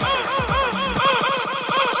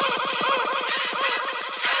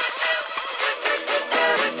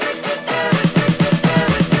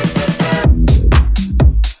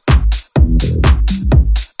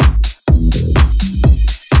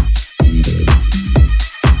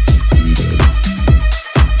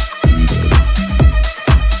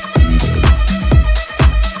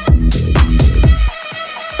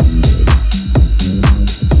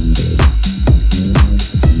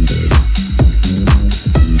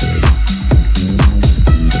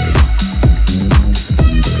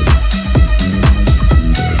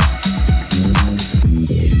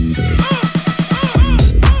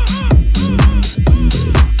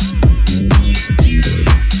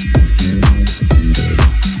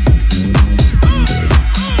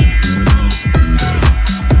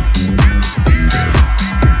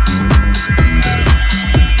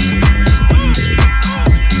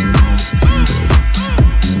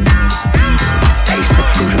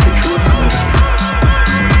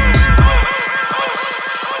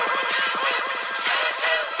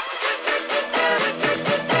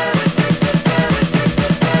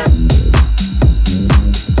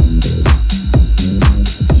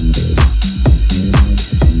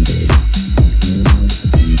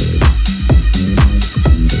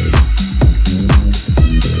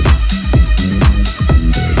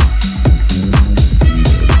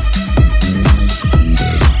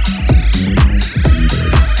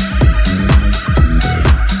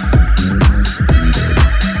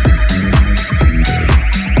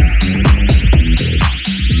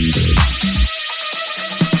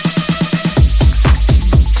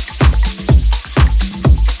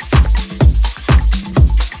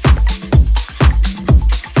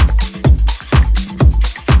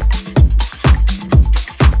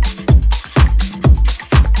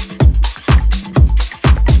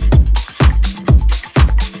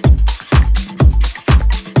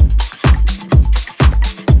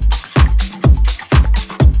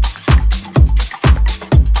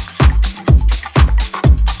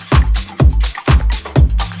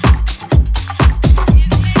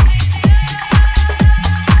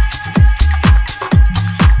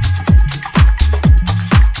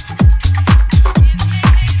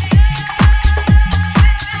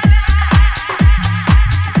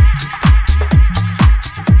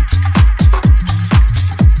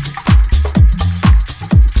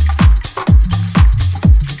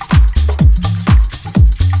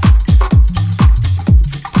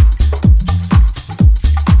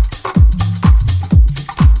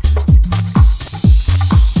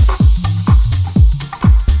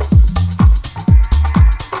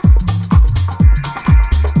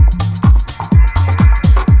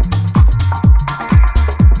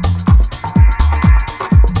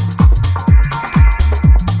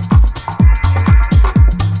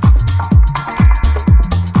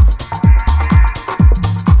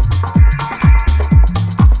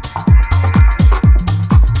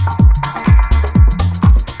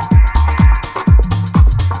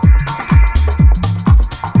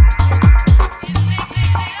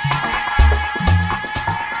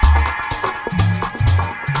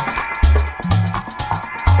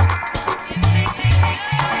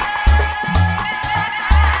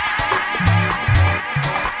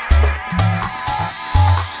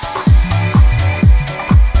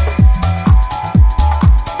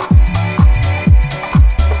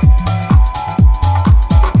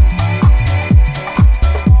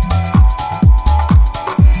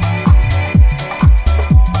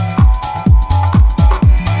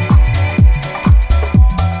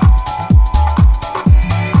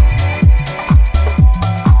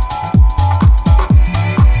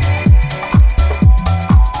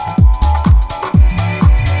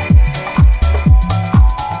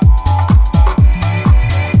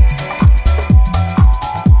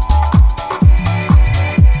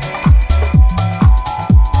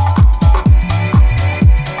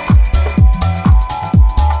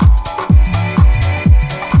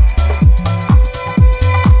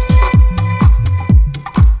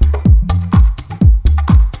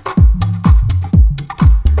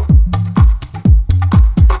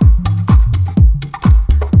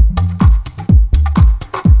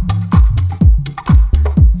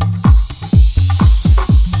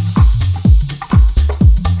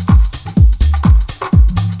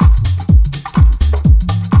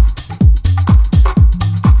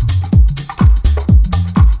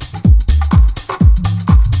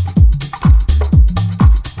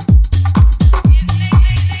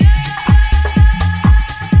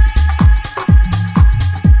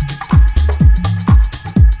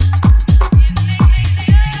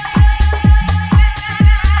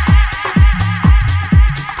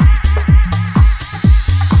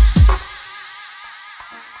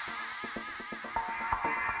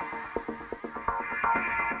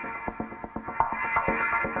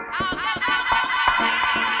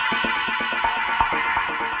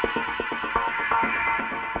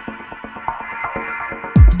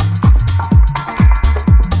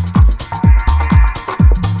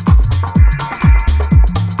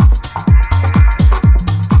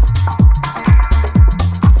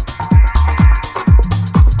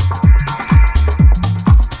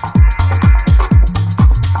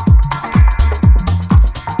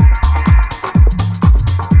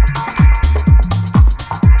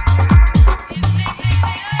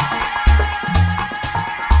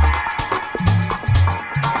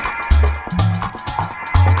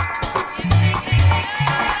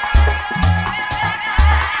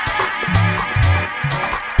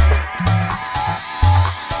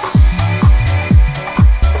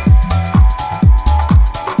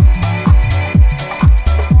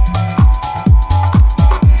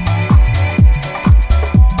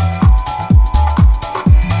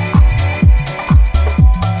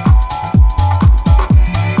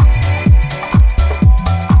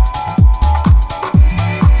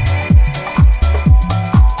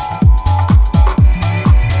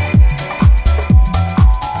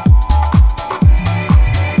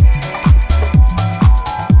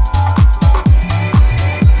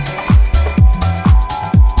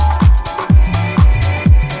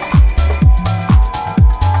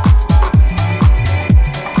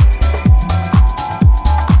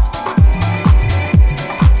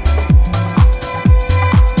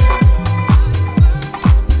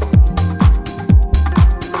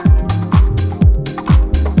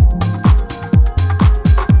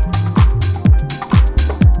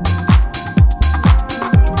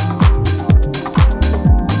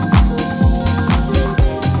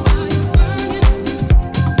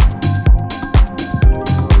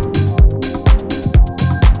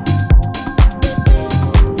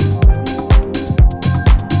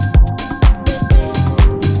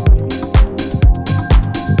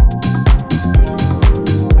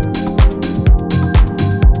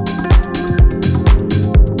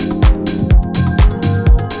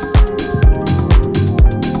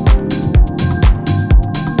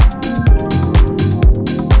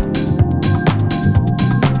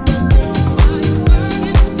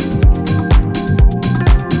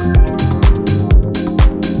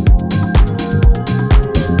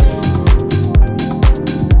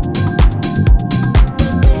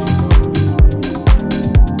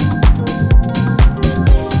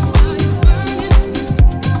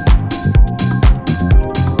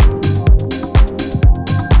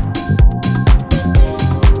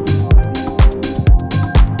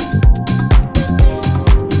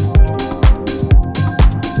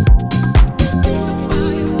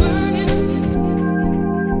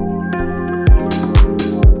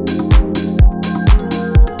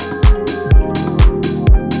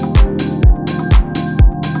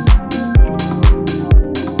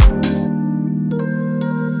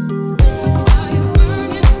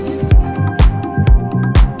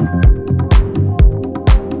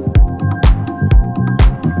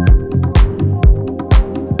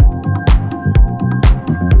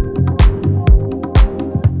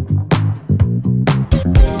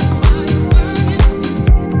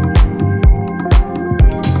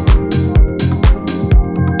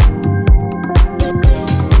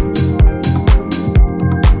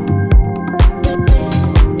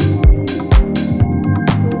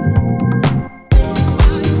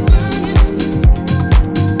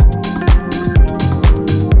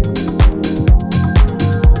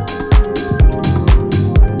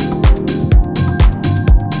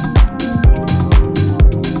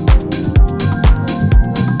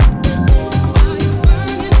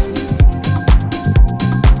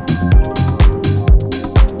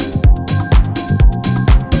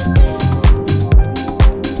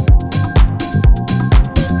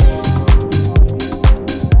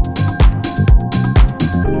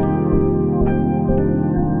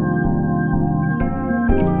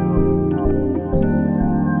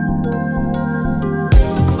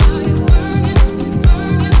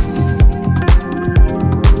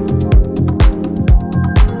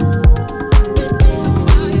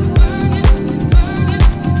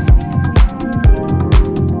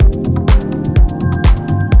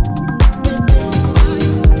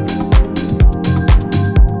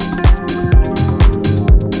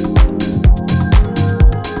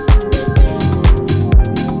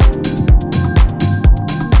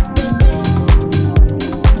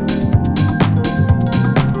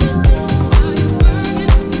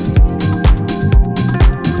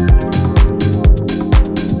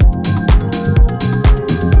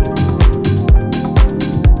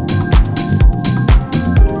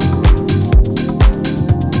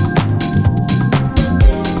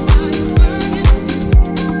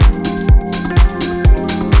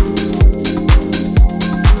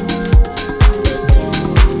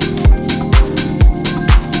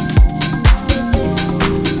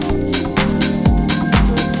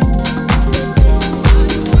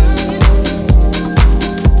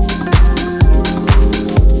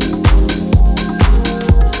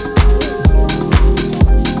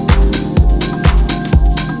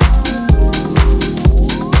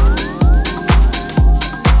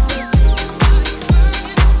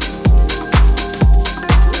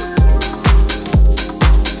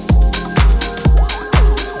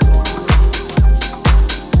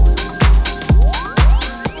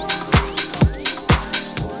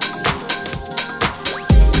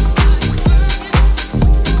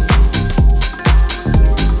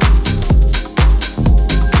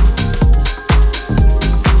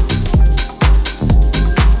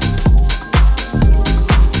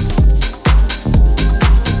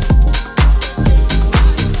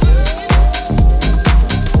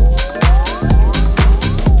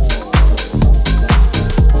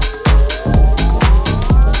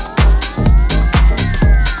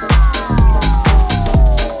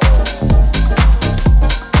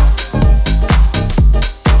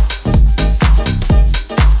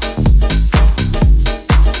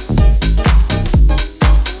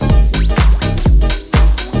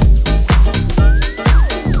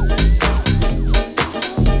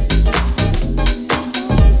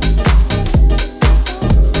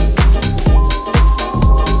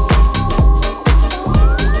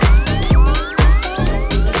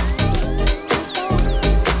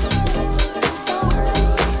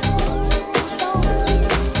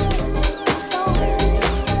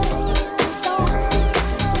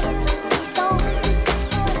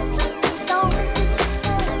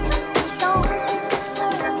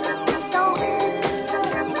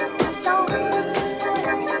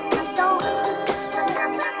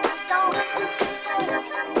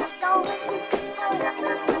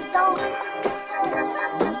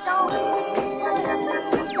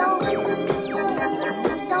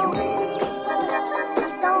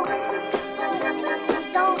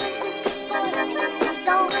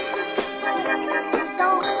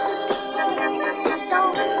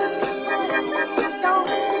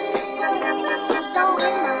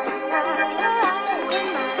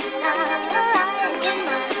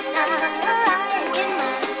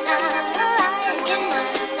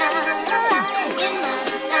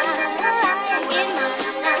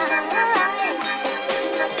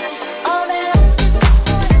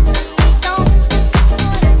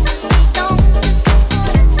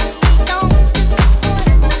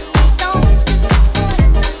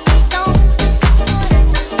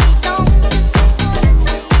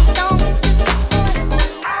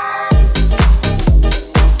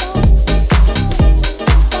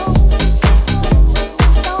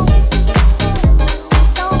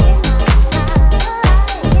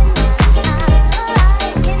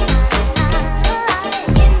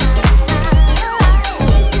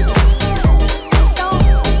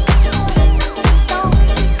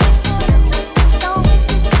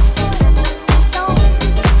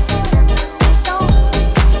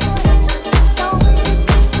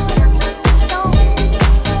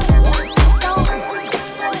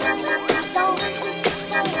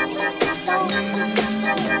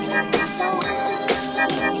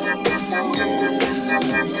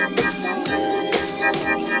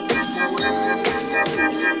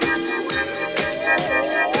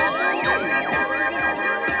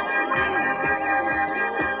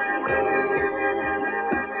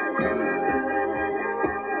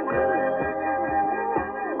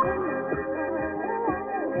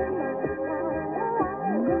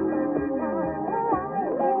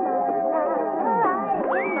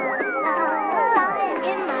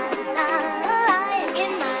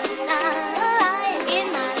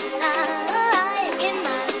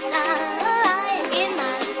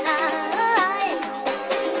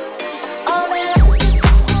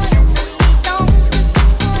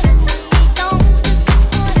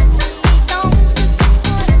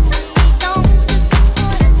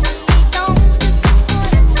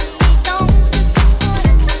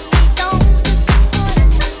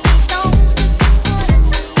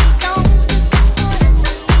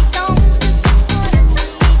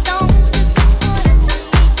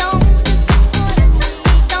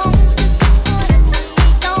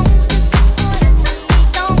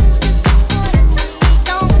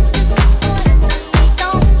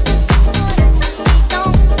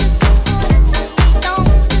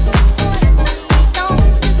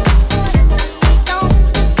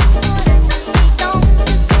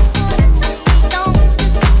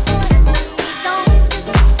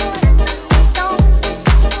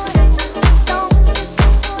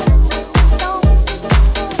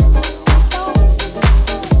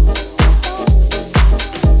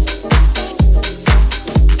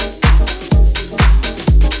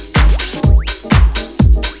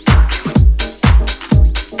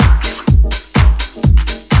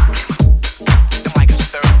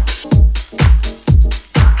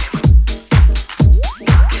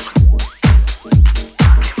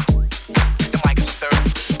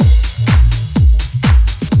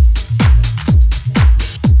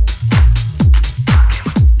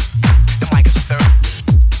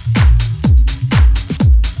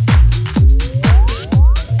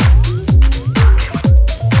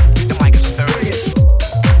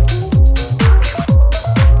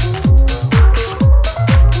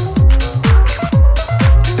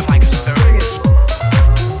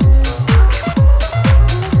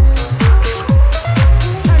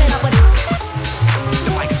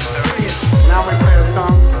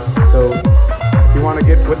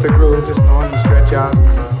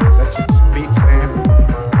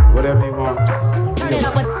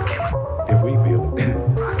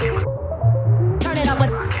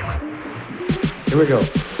 Here we go.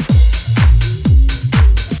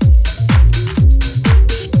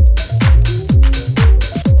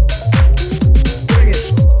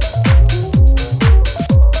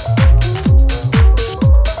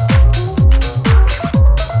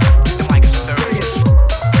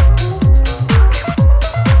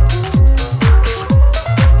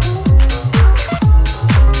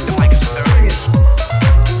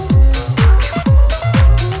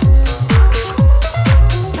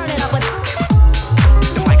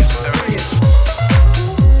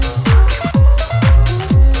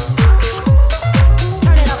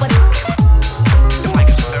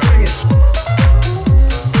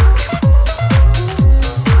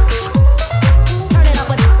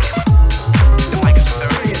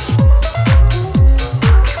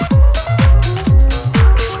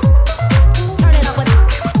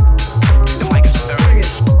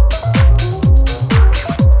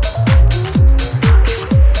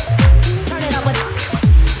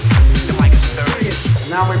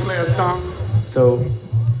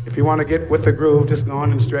 To get with the groove, just go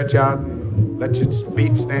on and stretch out and let your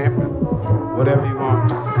feet stamp and whatever you want.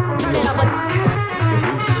 Just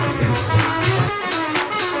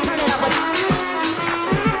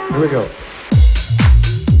here we go.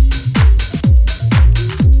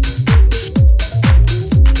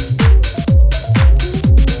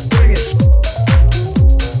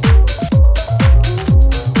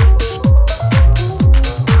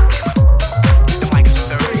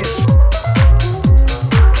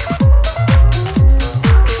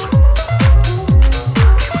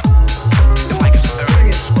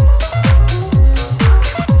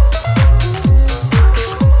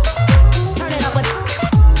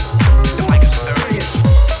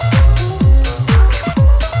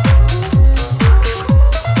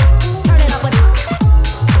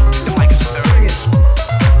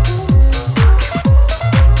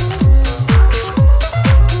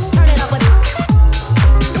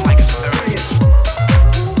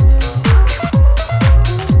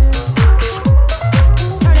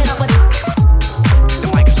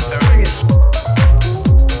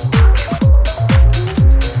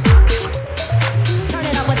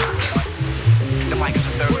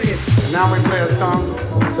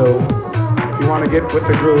 So if you want to get with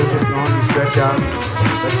the groove, just go on and stretch out.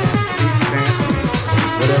 Let your feet stand.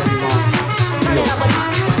 Whatever you want. Feel.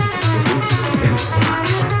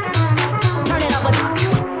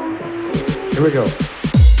 Here we go.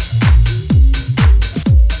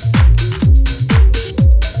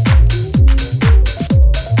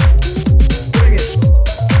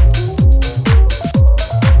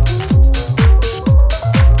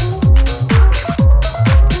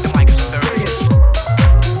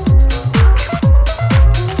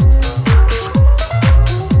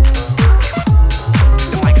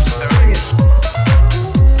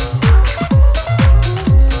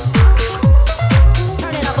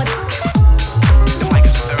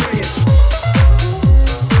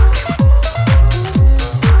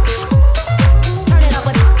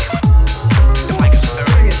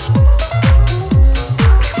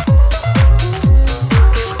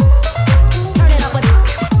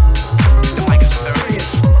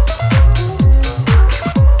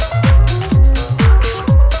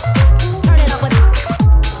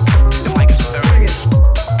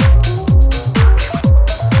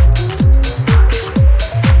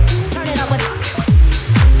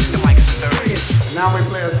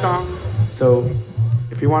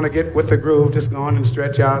 Want to get with the groove, just go on and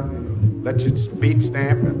stretch out and let your feet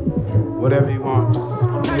stamp and whatever you want. Just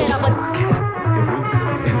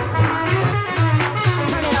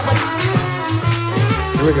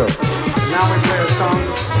here we go. Now we play a song.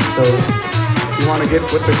 So if you want to get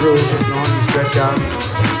with the groove, just go on and stretch out and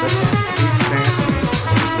let your feet stamp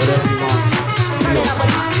whatever you want.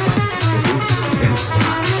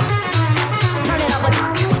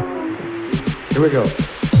 Here we go.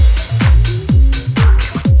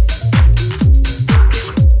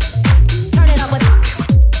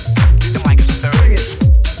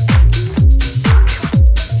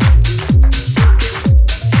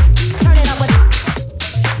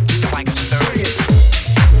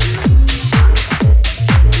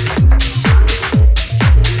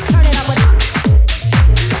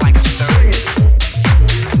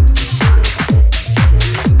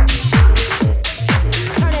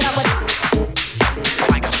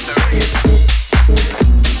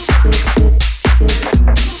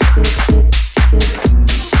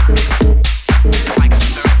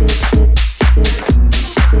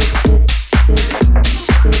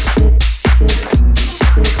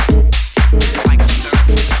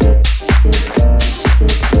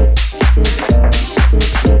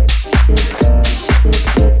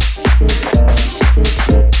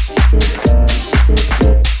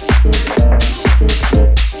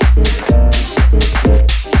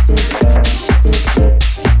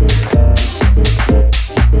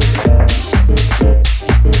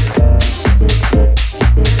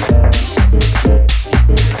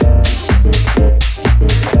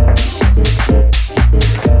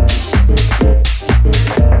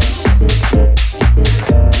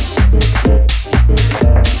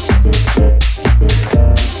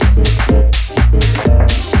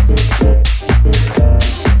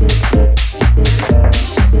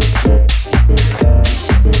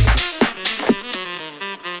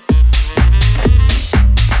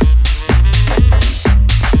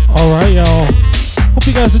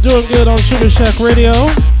 Doing good on Sugar Shack Radio.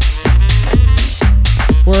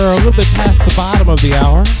 We're a little bit past the bottom of the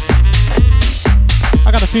hour.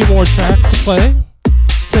 I got a few more tracks to play.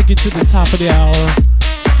 Take you to the top of the hour.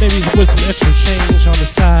 Maybe with some extra change on the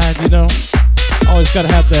side, you know. Always got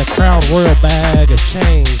to have that Crown Royal bag of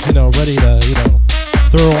change, you know, ready to, you know,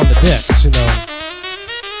 throw on the decks, you know.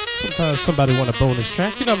 Sometimes somebody want a bonus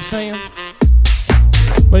track, you know what I'm saying?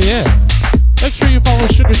 But yeah, make sure you follow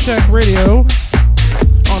Sugar Shack Radio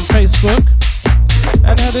on Facebook,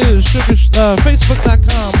 and that is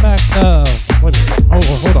facebook.com wait a minute,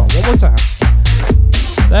 hold on, one more time.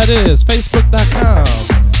 That is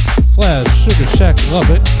facebook.com/Sugar Shack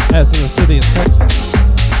Lubbock, as in the city of Texas.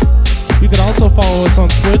 You can also follow us on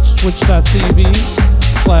Twitch,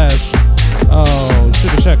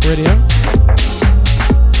 twitch.tv/Sugar Shack Radio.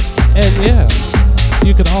 And yeah,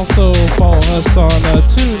 you can also follow us on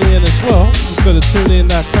TuneIn as well. Just go to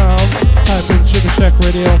tunein.com, type in Sugar Shack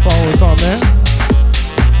Radio, and follow us on there.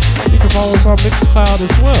 You can follow us on Mixcloud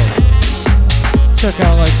as well. Check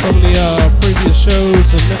out like some of the previous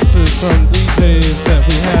shows and mixes from DJs that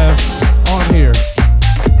we have on here.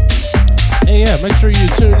 And yeah, make sure you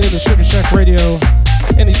tune in to Sugar Shack Radio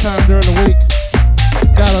anytime during the week.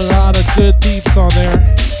 Got a lot of good peeps on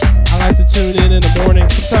there. I like to tune in the morning.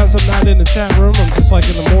 Sometimes I'm not in the chat room. I'm just like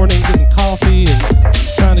in the morning getting coffee and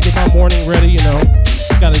trying to get my morning ready, you know.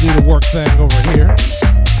 Got to do the work thing over here.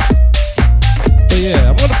 But yeah,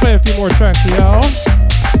 I'm going to play a few more tracks for y'all.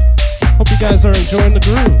 Hope you guys are enjoying the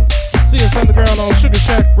groove. See us underground on Sugar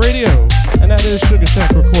Shack Radio, and that is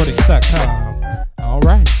SugarShackRecordings.com. All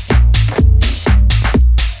right.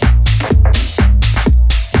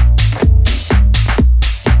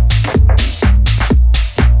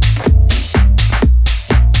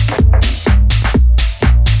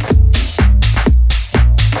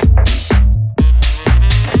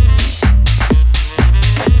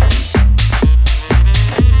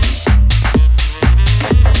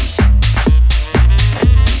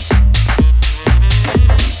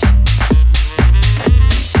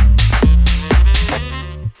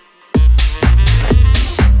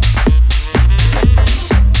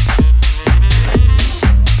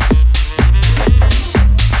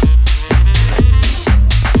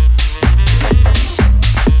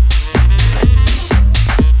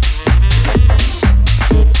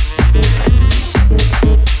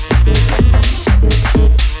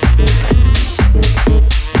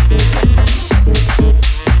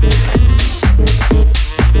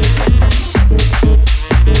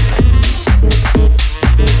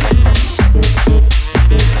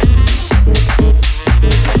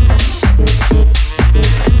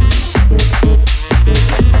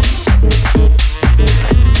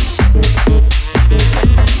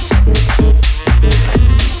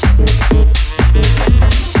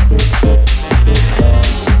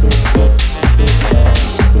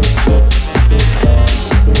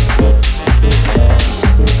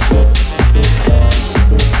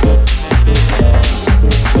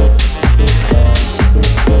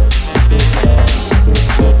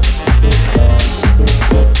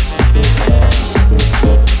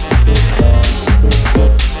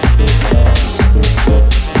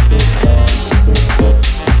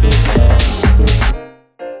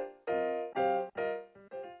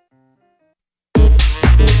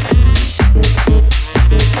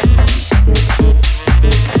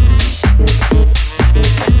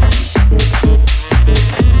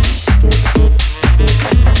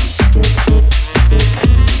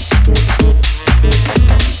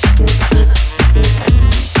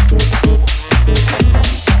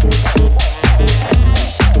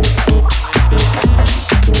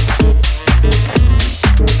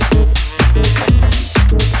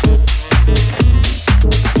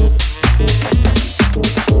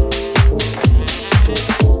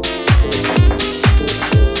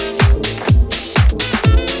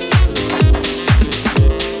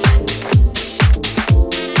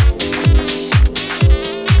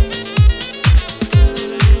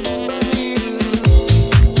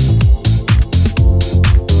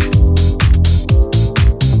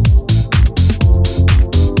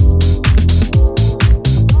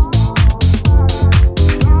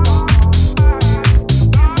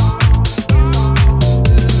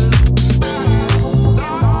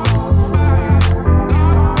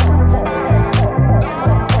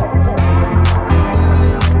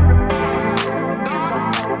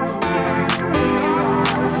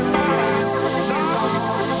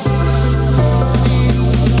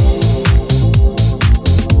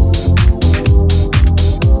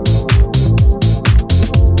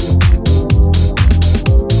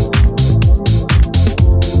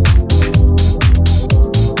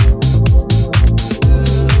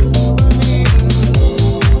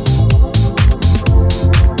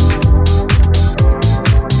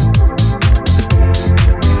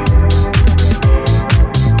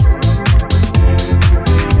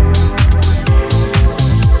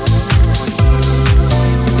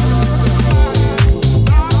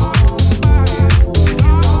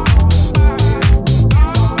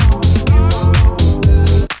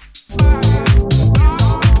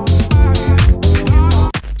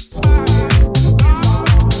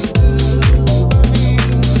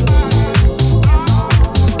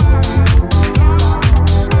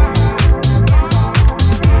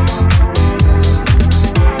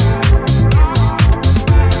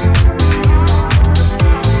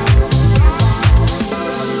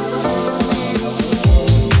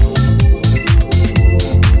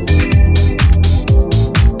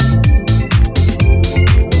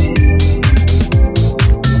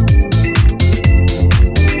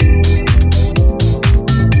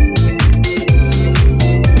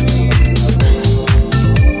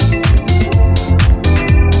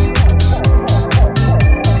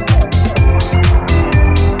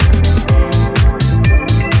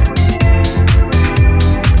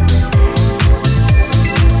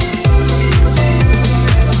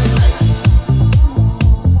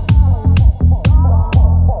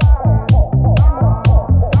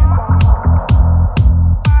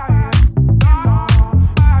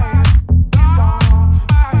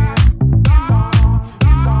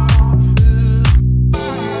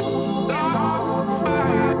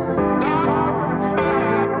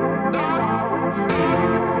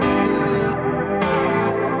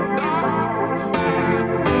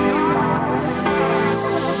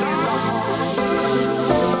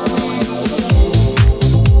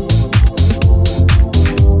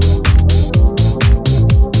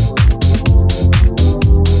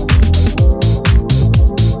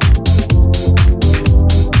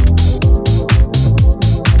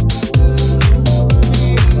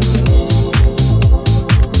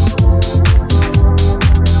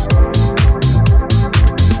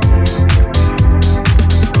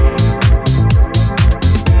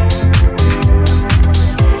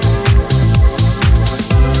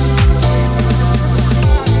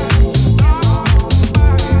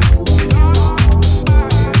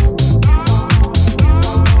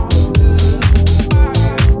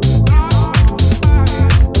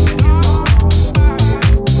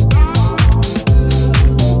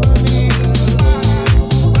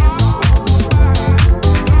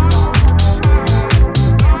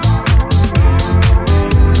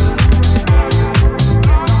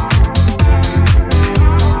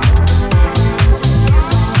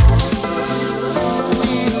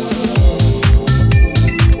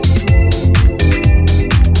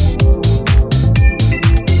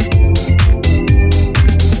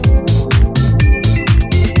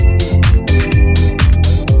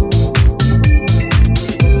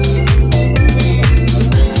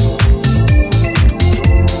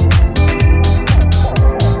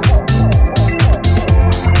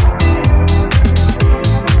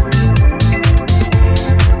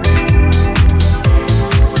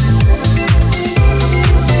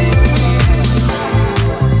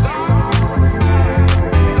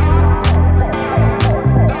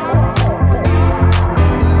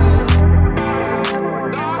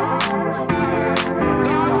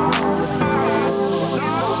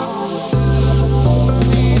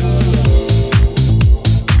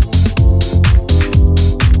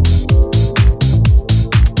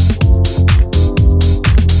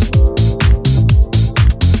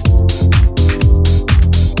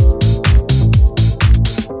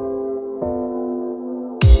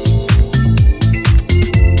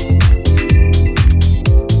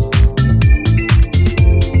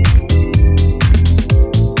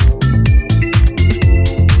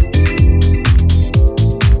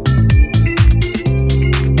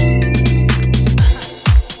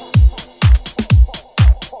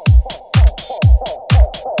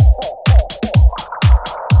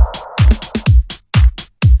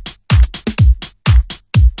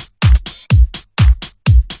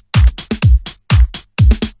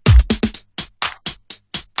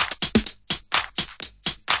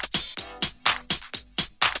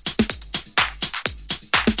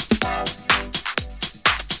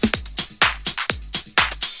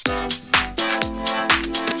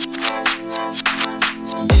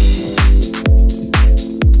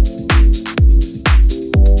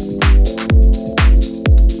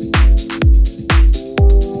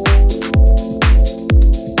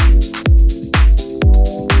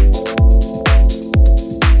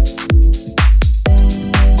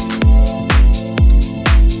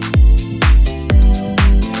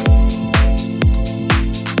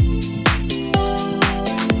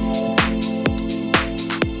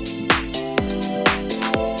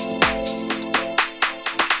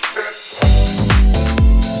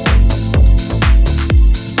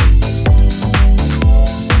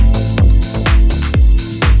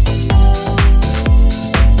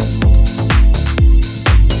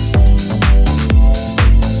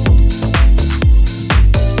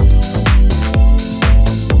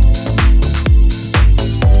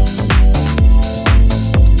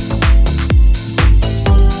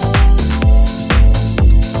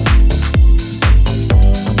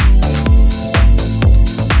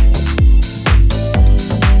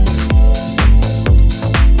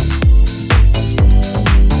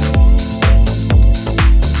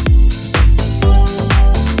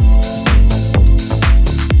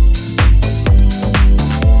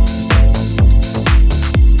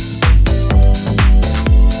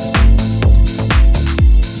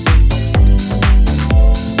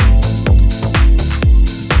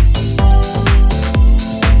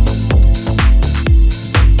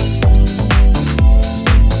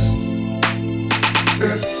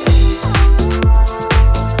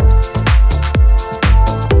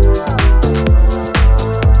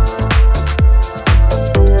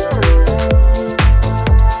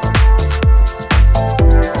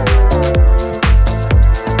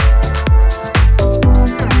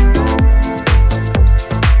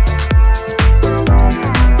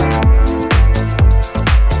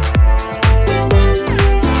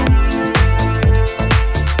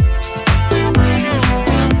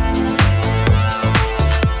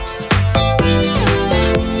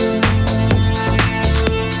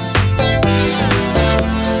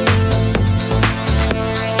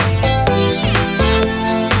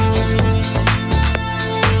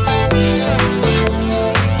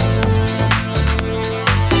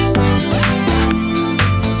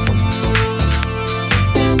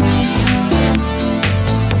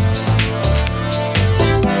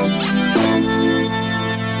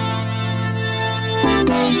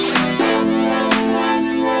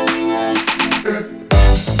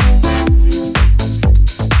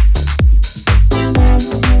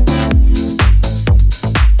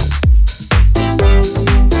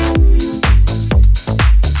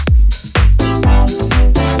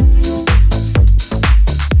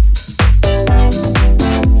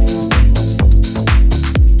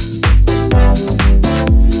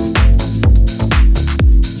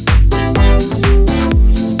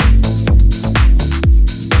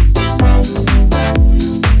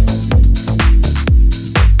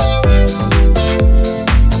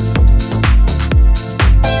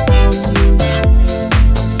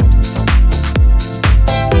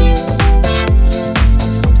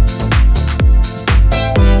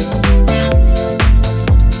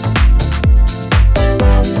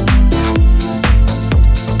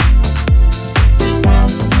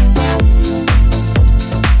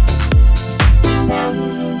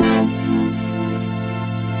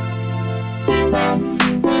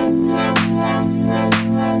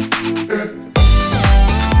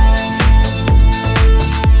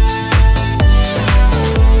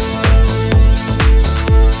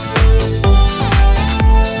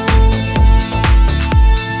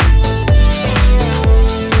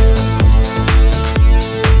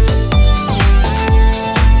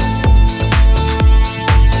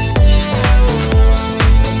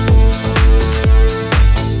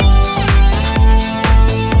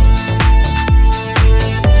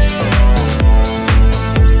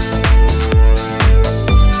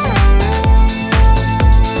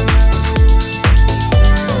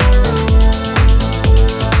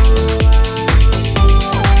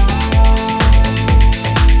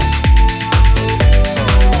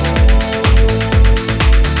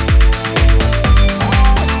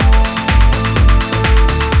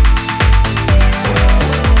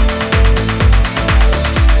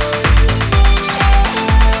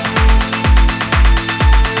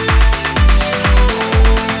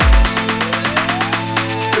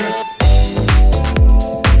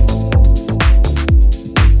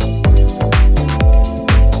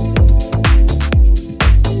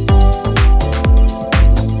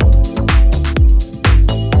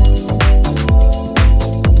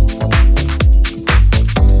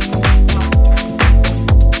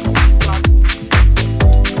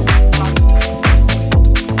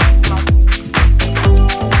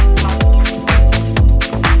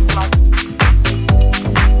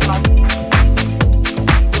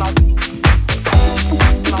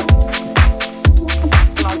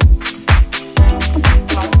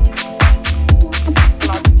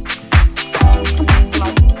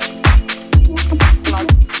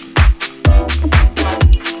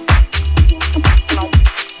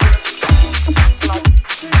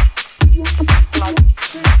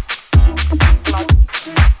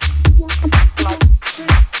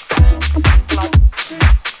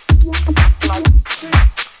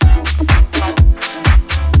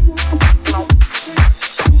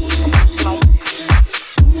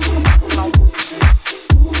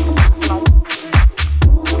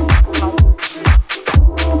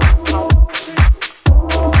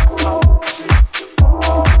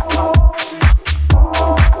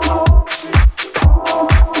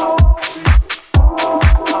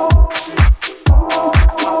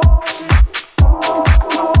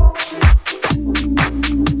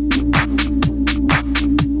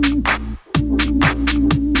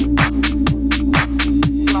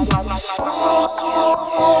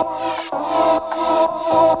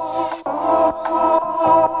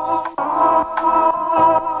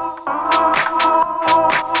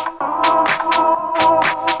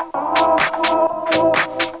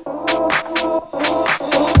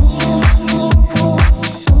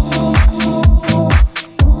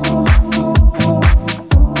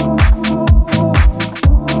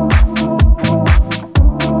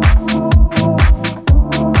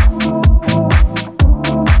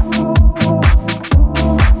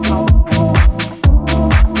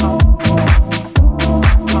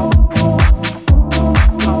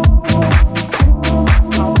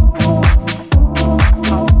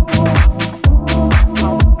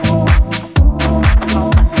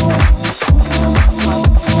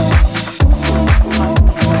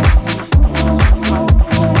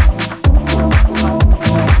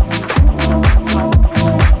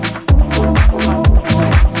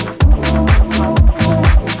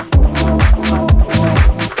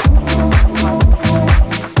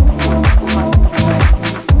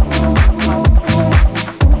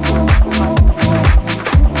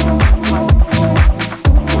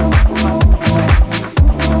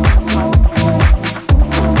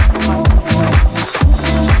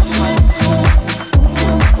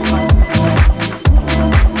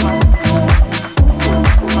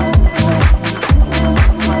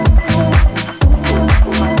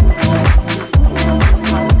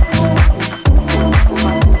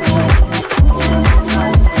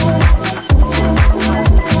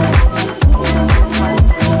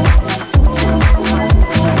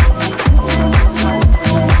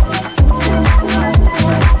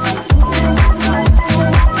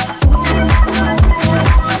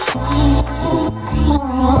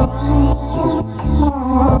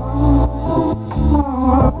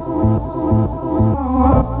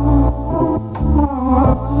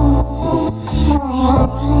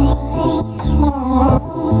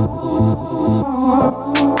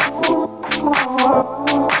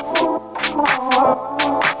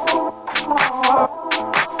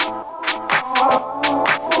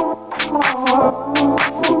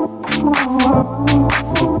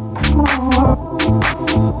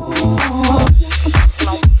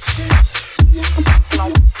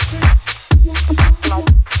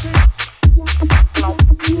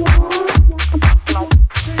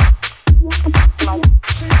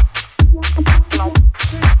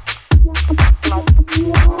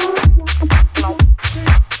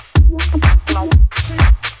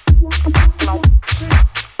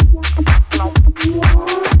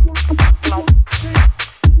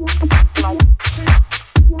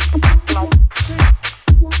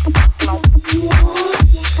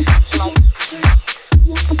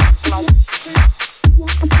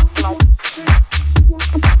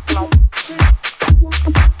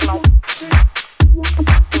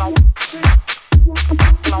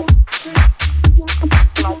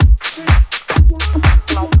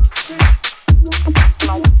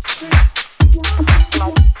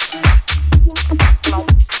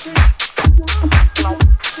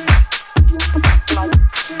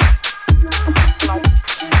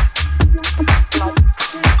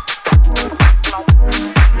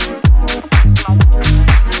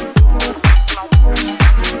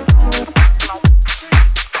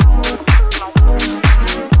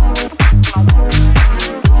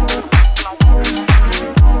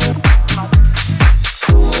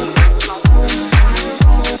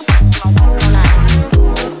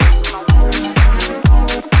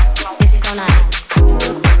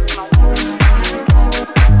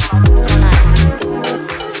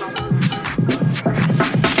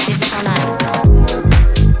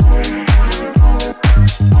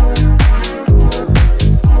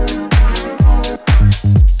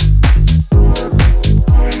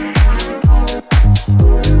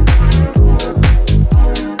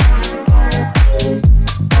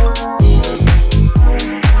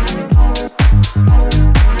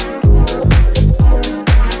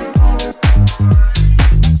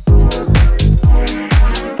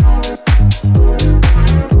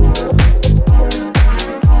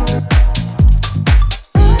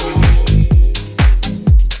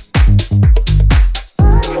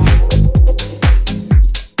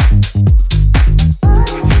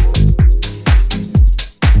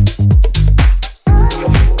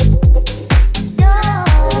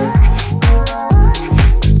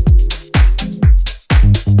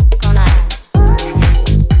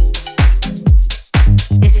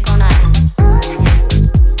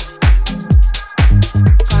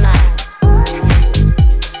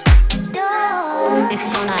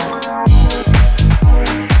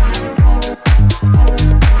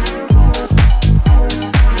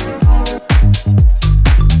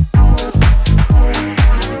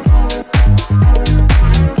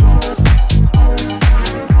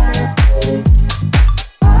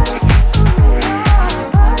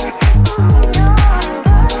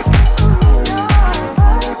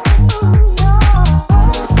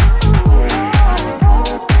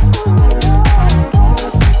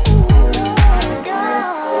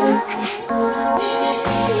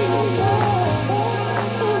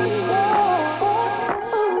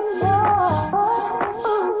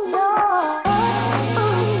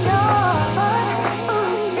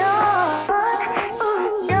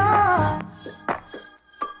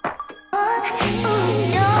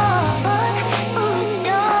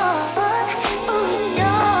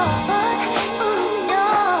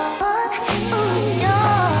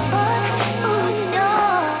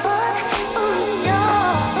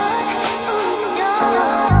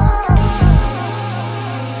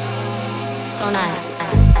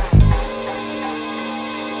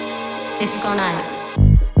 Disco night.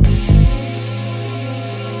 Disco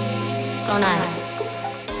night.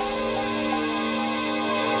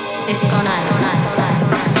 Disco night.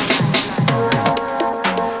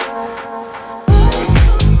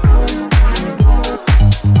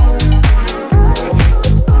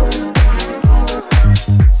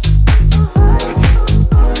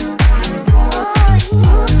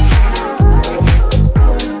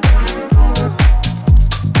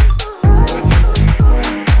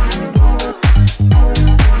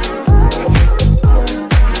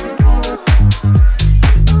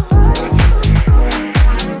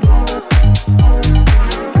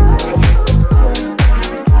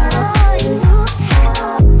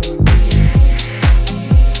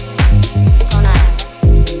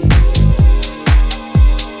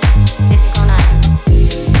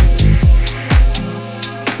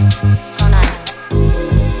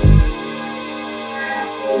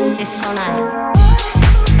 Disco night.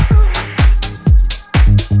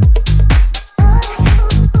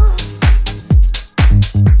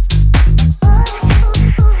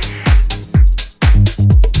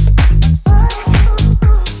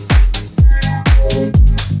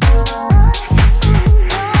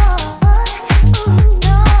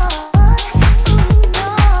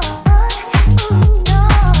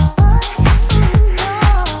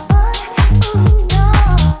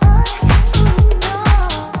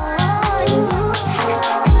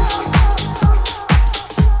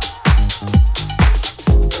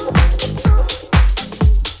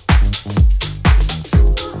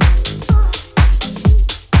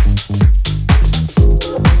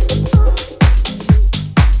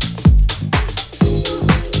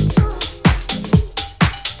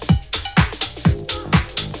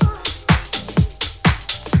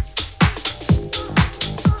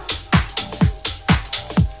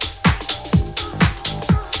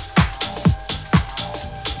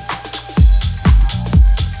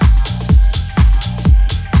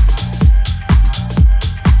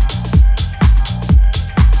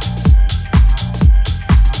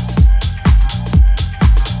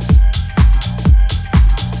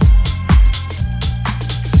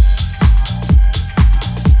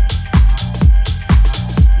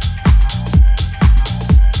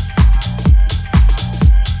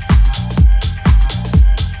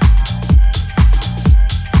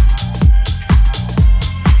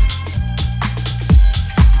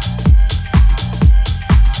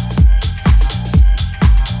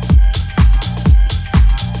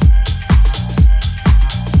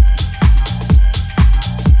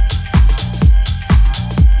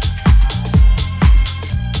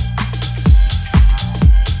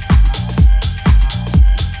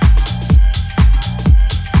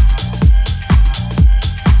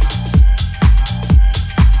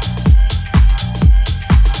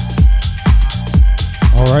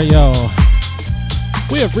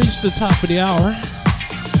 We have reached the top of the hour.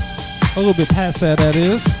 A little bit past that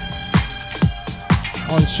is.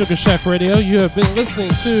 On Sugar Shack Radio, you have been listening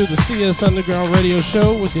to the CS Underground Radio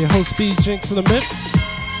Show with your host B.Jinx in the mix.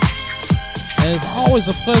 And it's always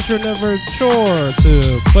a pleasure, never a chore,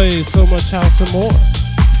 to play so much house and more.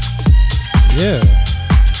 Yeah.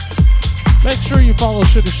 Make sure you follow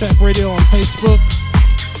Sugar Shack Radio on Facebook.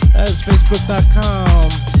 That's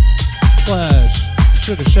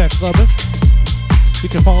facebook.com/Sugar Shack Lubbock. You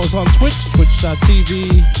can follow us on Twitch,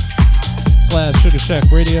 twitch.tv/Sugar Shack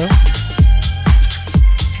Radio.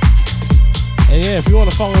 And yeah, if you want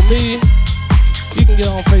to follow me, you can get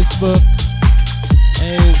on Facebook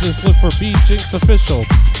and just look for B.Jinx Official.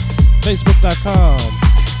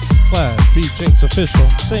 Facebook.com/B.Jinx Official.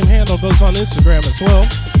 Same handle goes on Instagram as well.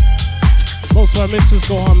 Most of our mixes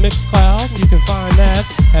go on Mixcloud. You can find that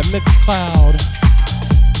at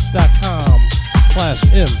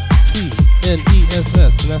mixcloud.com/MTNESS. And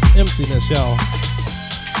that's emptiness, y'all.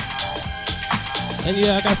 And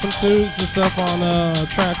yeah, I got some tunes and stuff on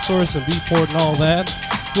TrackSource and Beatport and all that.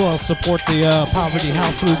 If you want to support the poverty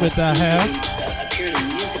house movement that I have,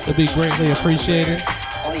 it'd be greatly appreciated.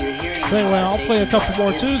 But anyway, I'll play a couple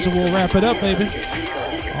more tunes and we'll wrap it up, baby.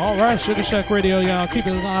 All right, Sugar Shack Radio, y'all. Keep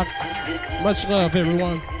it locked. Much love,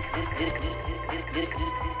 everyone.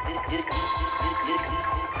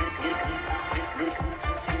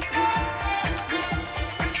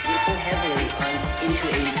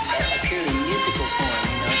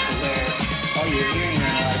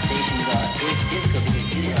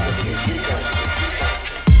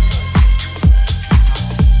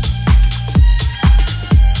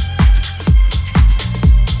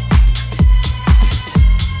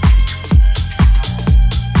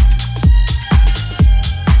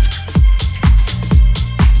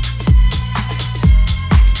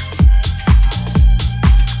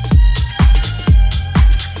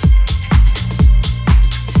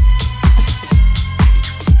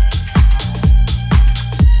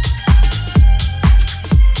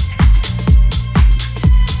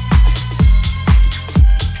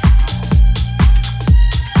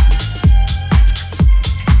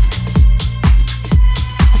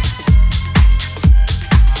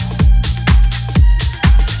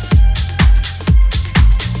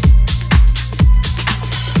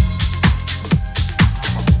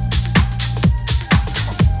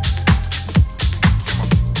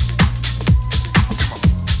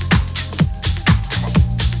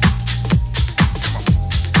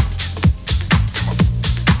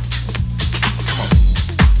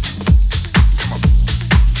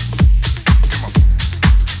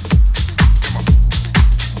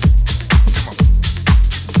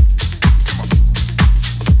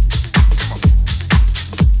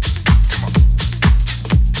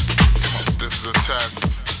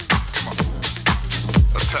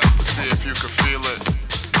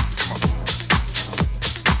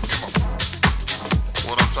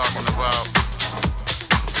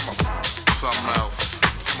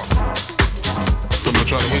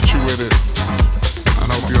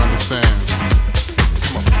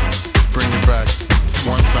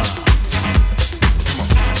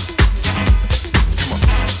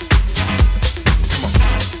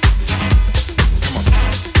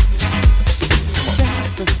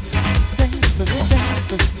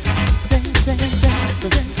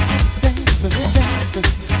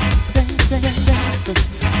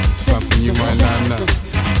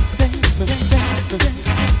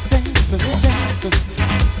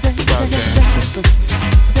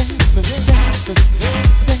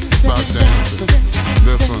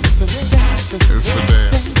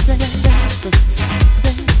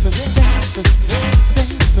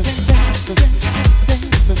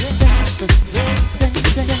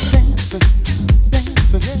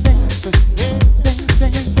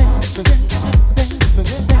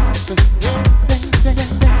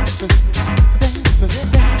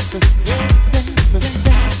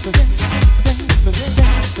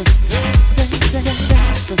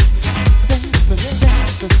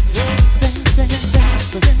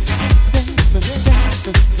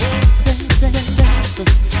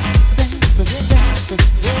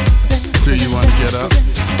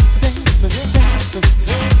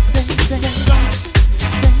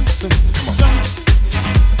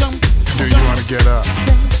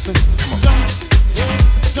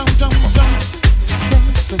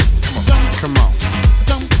 Come on.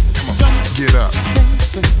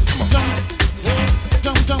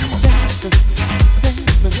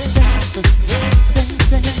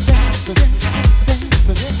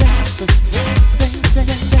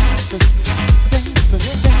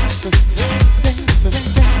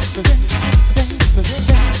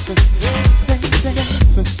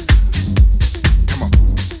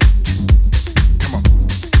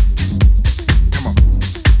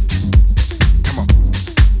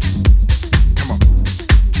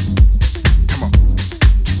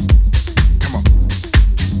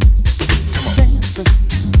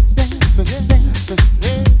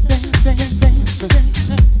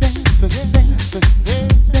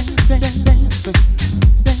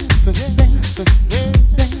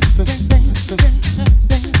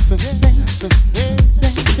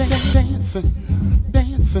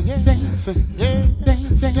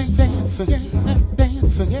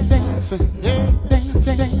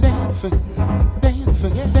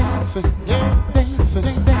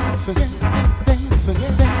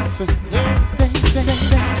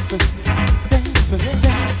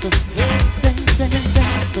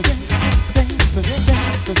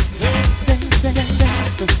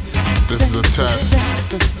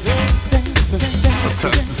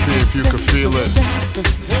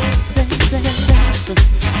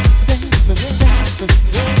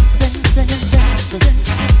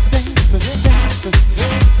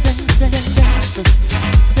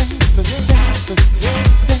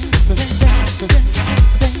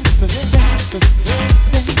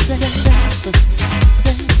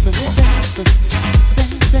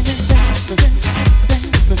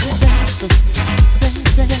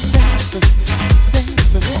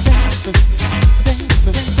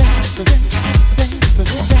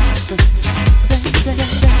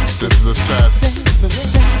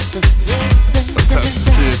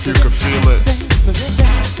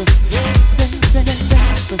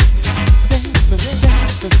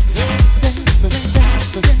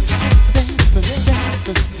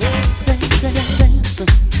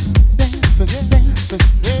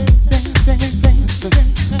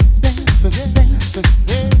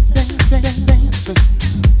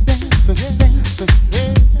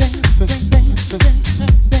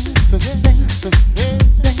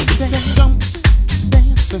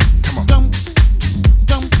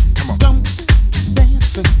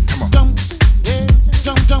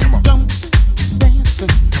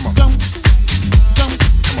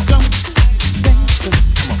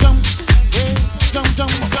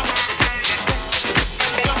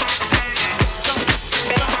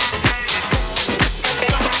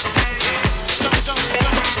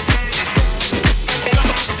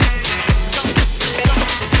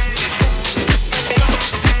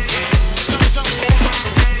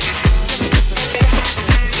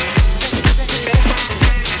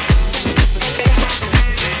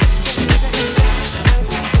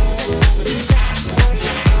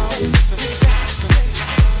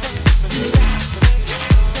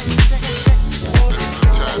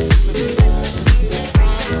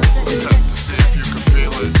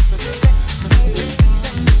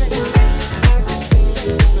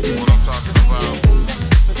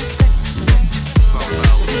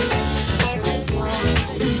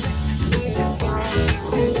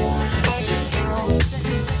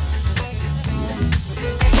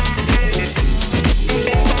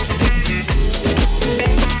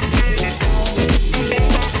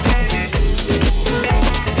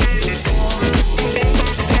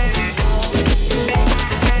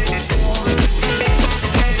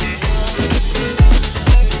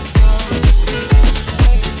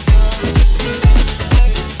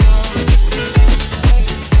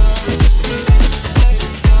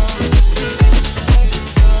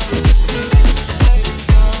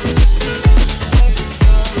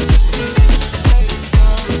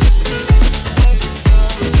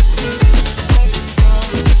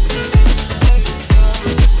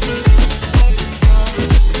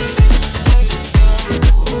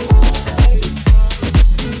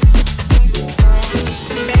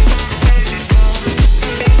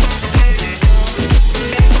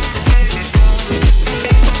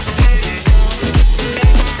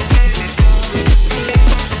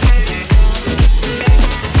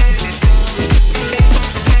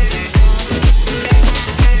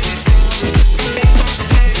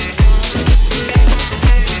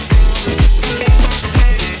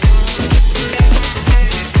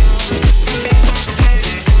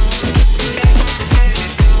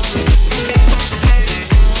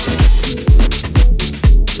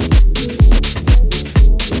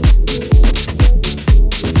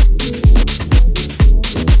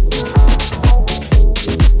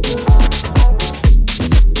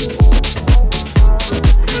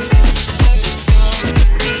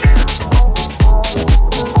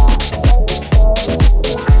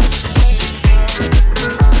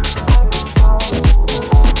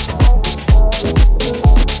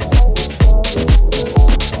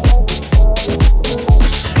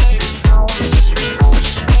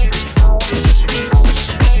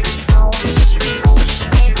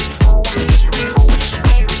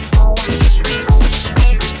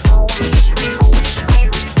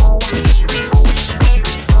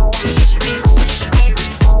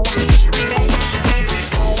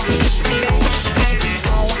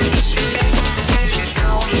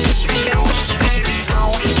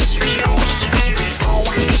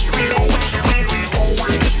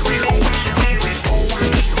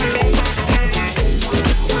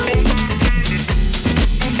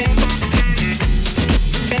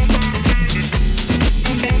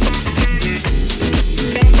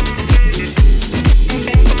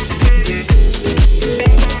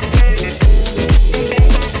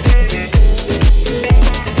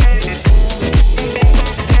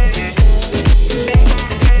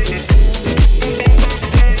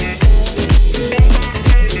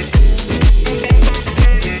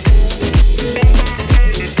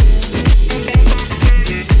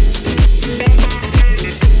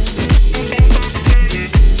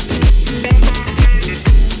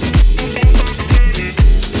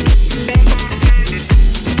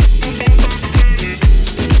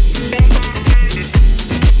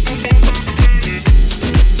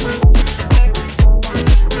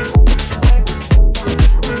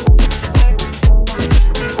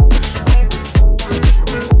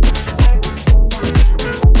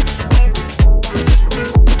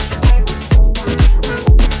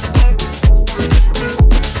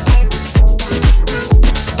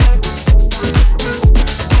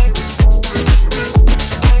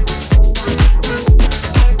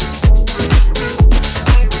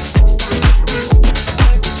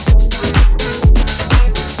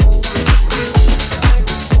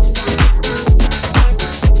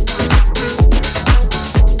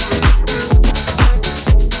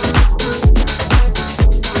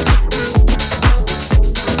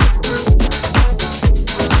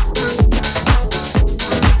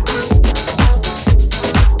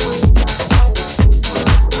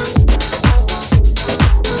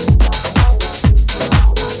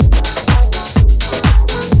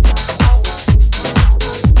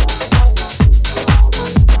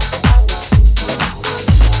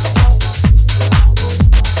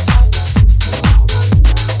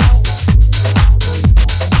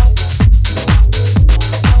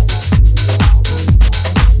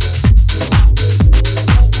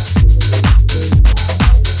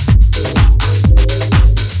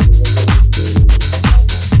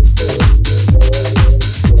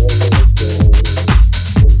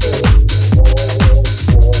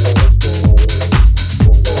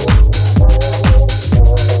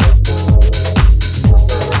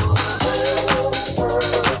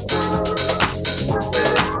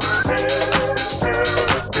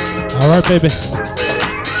 start, baby.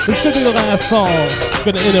 This is gonna be the last song. I'm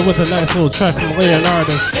gonna end it with a nice little track from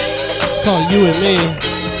Leonardus. It's called You and Me.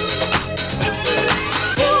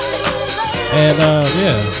 And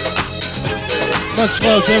yeah. Much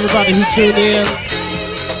love to everybody who tuned in.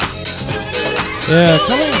 Yeah,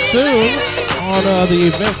 coming soon on the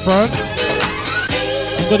event front.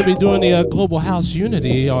 I'm gonna be doing the Global House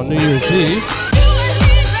Unity on New Year's Eve.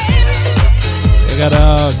 I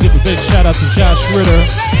gotta give a big shout out to Josh Ritter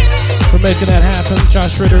for making that happen.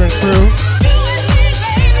 Josh Ritter and crew.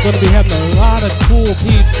 Going to be having a lot of cool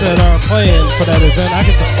peeps that are playing for that event. I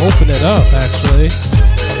get to open it up, actually.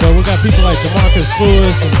 But we got people like DeMarcus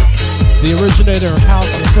Lewis and the originator of house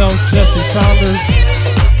himself, Jesse Saunders,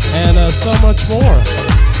 and so much more.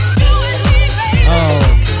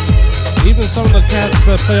 Even some of the cats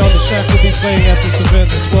that play on the shack will be playing at this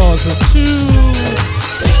event as well. It's a 2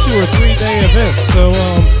 or 3 day event. So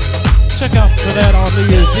check out for that on New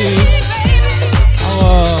Year's Eve.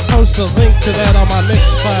 I'll post a link to that on my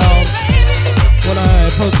Mixcloud when I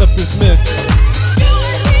post up this mix.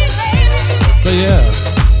 But yeah,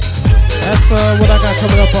 that's what I got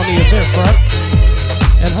coming up on the event front.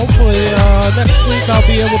 And hopefully next week I'll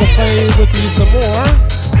be able to play with you some more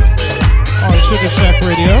on Sugar Shack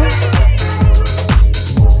Radio.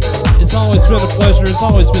 It's always been a pleasure. It's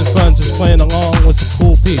always been fun just playing along with some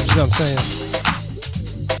cool peeps, you know what I'm saying?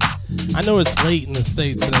 I know it's late in the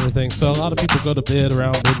States and everything, so a lot of people go to bed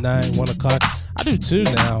around midnight, 1 o'clock. I do too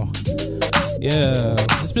now. Yeah,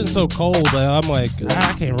 it's been so cold that I'm like,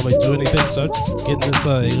 I can't really do anything, so I'm just getting this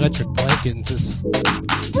electric blanket and just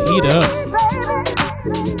heat up.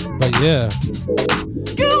 But yeah,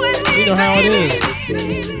 you know how it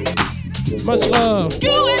is. Much love.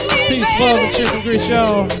 Peace, love, and chicken grease,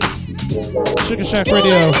 y'all. Sugar Shack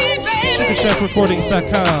Radio,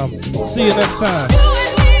 SugarShackRecordings.com. See you next time.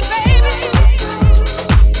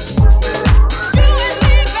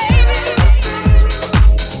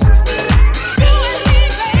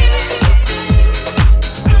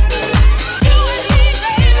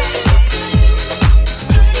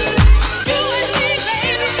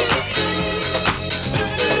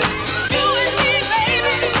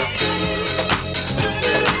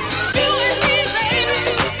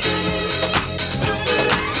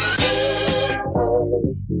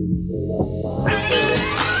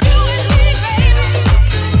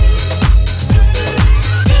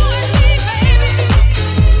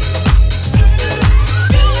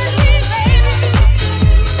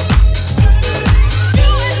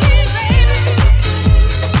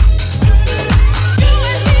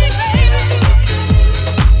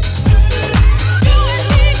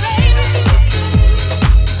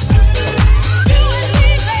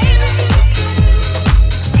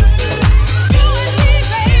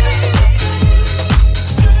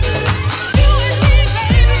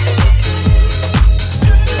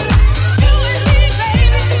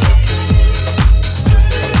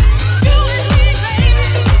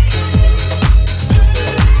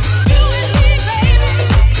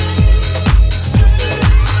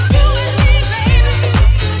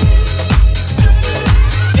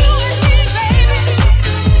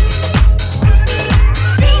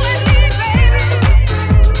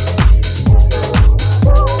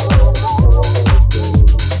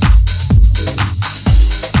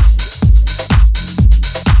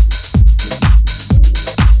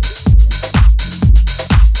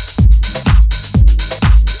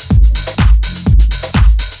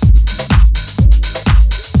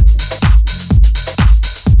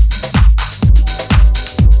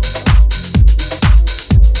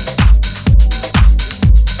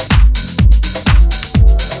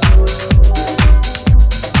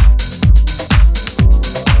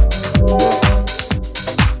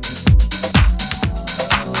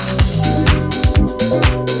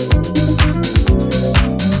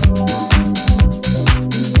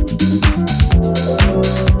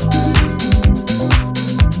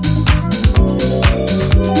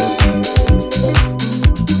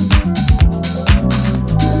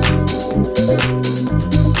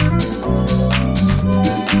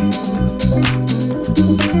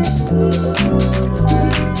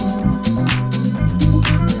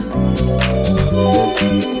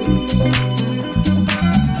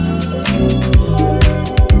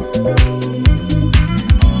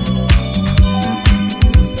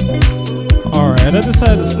 I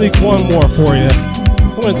decided to sneak one more for you.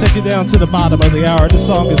 I'm going to take you down to the bottom of the hour. This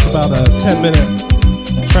song is about a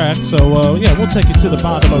 10-minute track, so yeah, we'll take you to the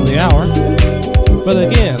bottom of the hour. But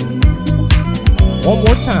again, one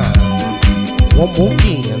more time, one more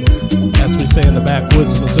again, as we say in the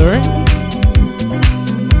backwoods of Missouri.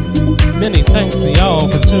 Many thanks to y'all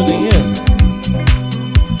for tuning in.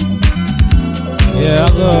 Yeah, I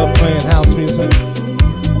love playing house music.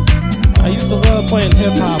 I used to love playing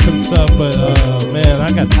hip hop and stuff, but man,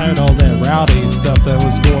 I got tired of all that rowdy stuff that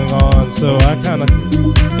was going on, so I kind of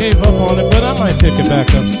gave up on it, but I might pick it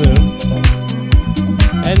back up soon.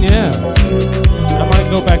 And yeah, I might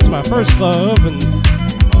go back to my first love and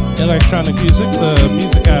electronic music, the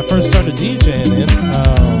music I first started DJing in,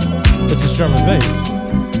 which is drum and bass.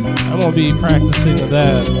 I'm going to be practicing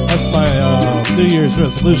that. That's my New Year's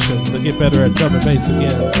resolution, to get better at drum and bass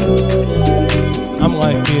again. I'm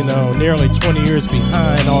like, nearly 20 years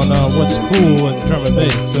behind on what's cool in drum and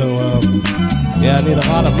bass. So, yeah, I need a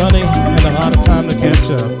lot of money and a lot of time to catch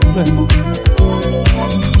up.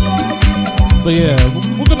 But yeah,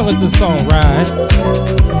 we're going to let this song ride.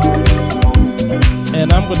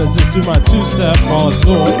 And I'm going to just do my two-step while it's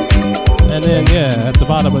going. And then, yeah, at the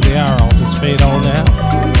bottom of the hour, I'll just fade on out.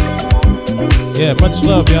 Yeah, much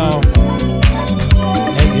love, y'all.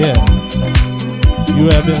 And yeah, you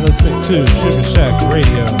have been listening to Sugar Shack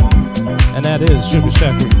Radio. And that is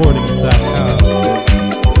SugarShackRecordings.com.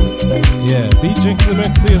 Yeah, B.Jinx in the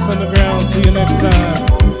mix. See us underground. See you next time.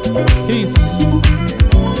 Peace.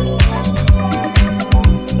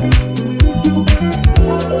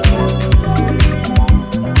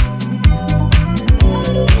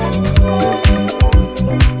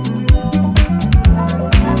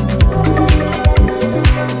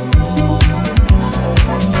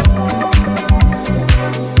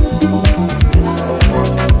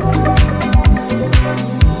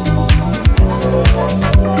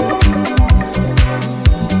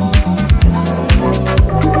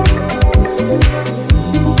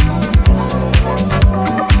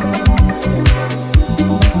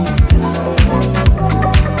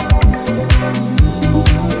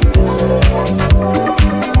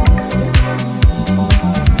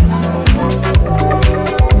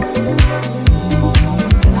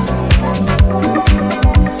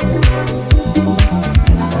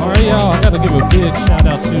 I gotta give a big shout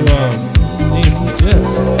out to Ace and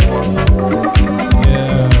Jess.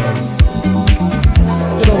 Yeah,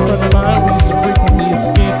 good old friend of mine.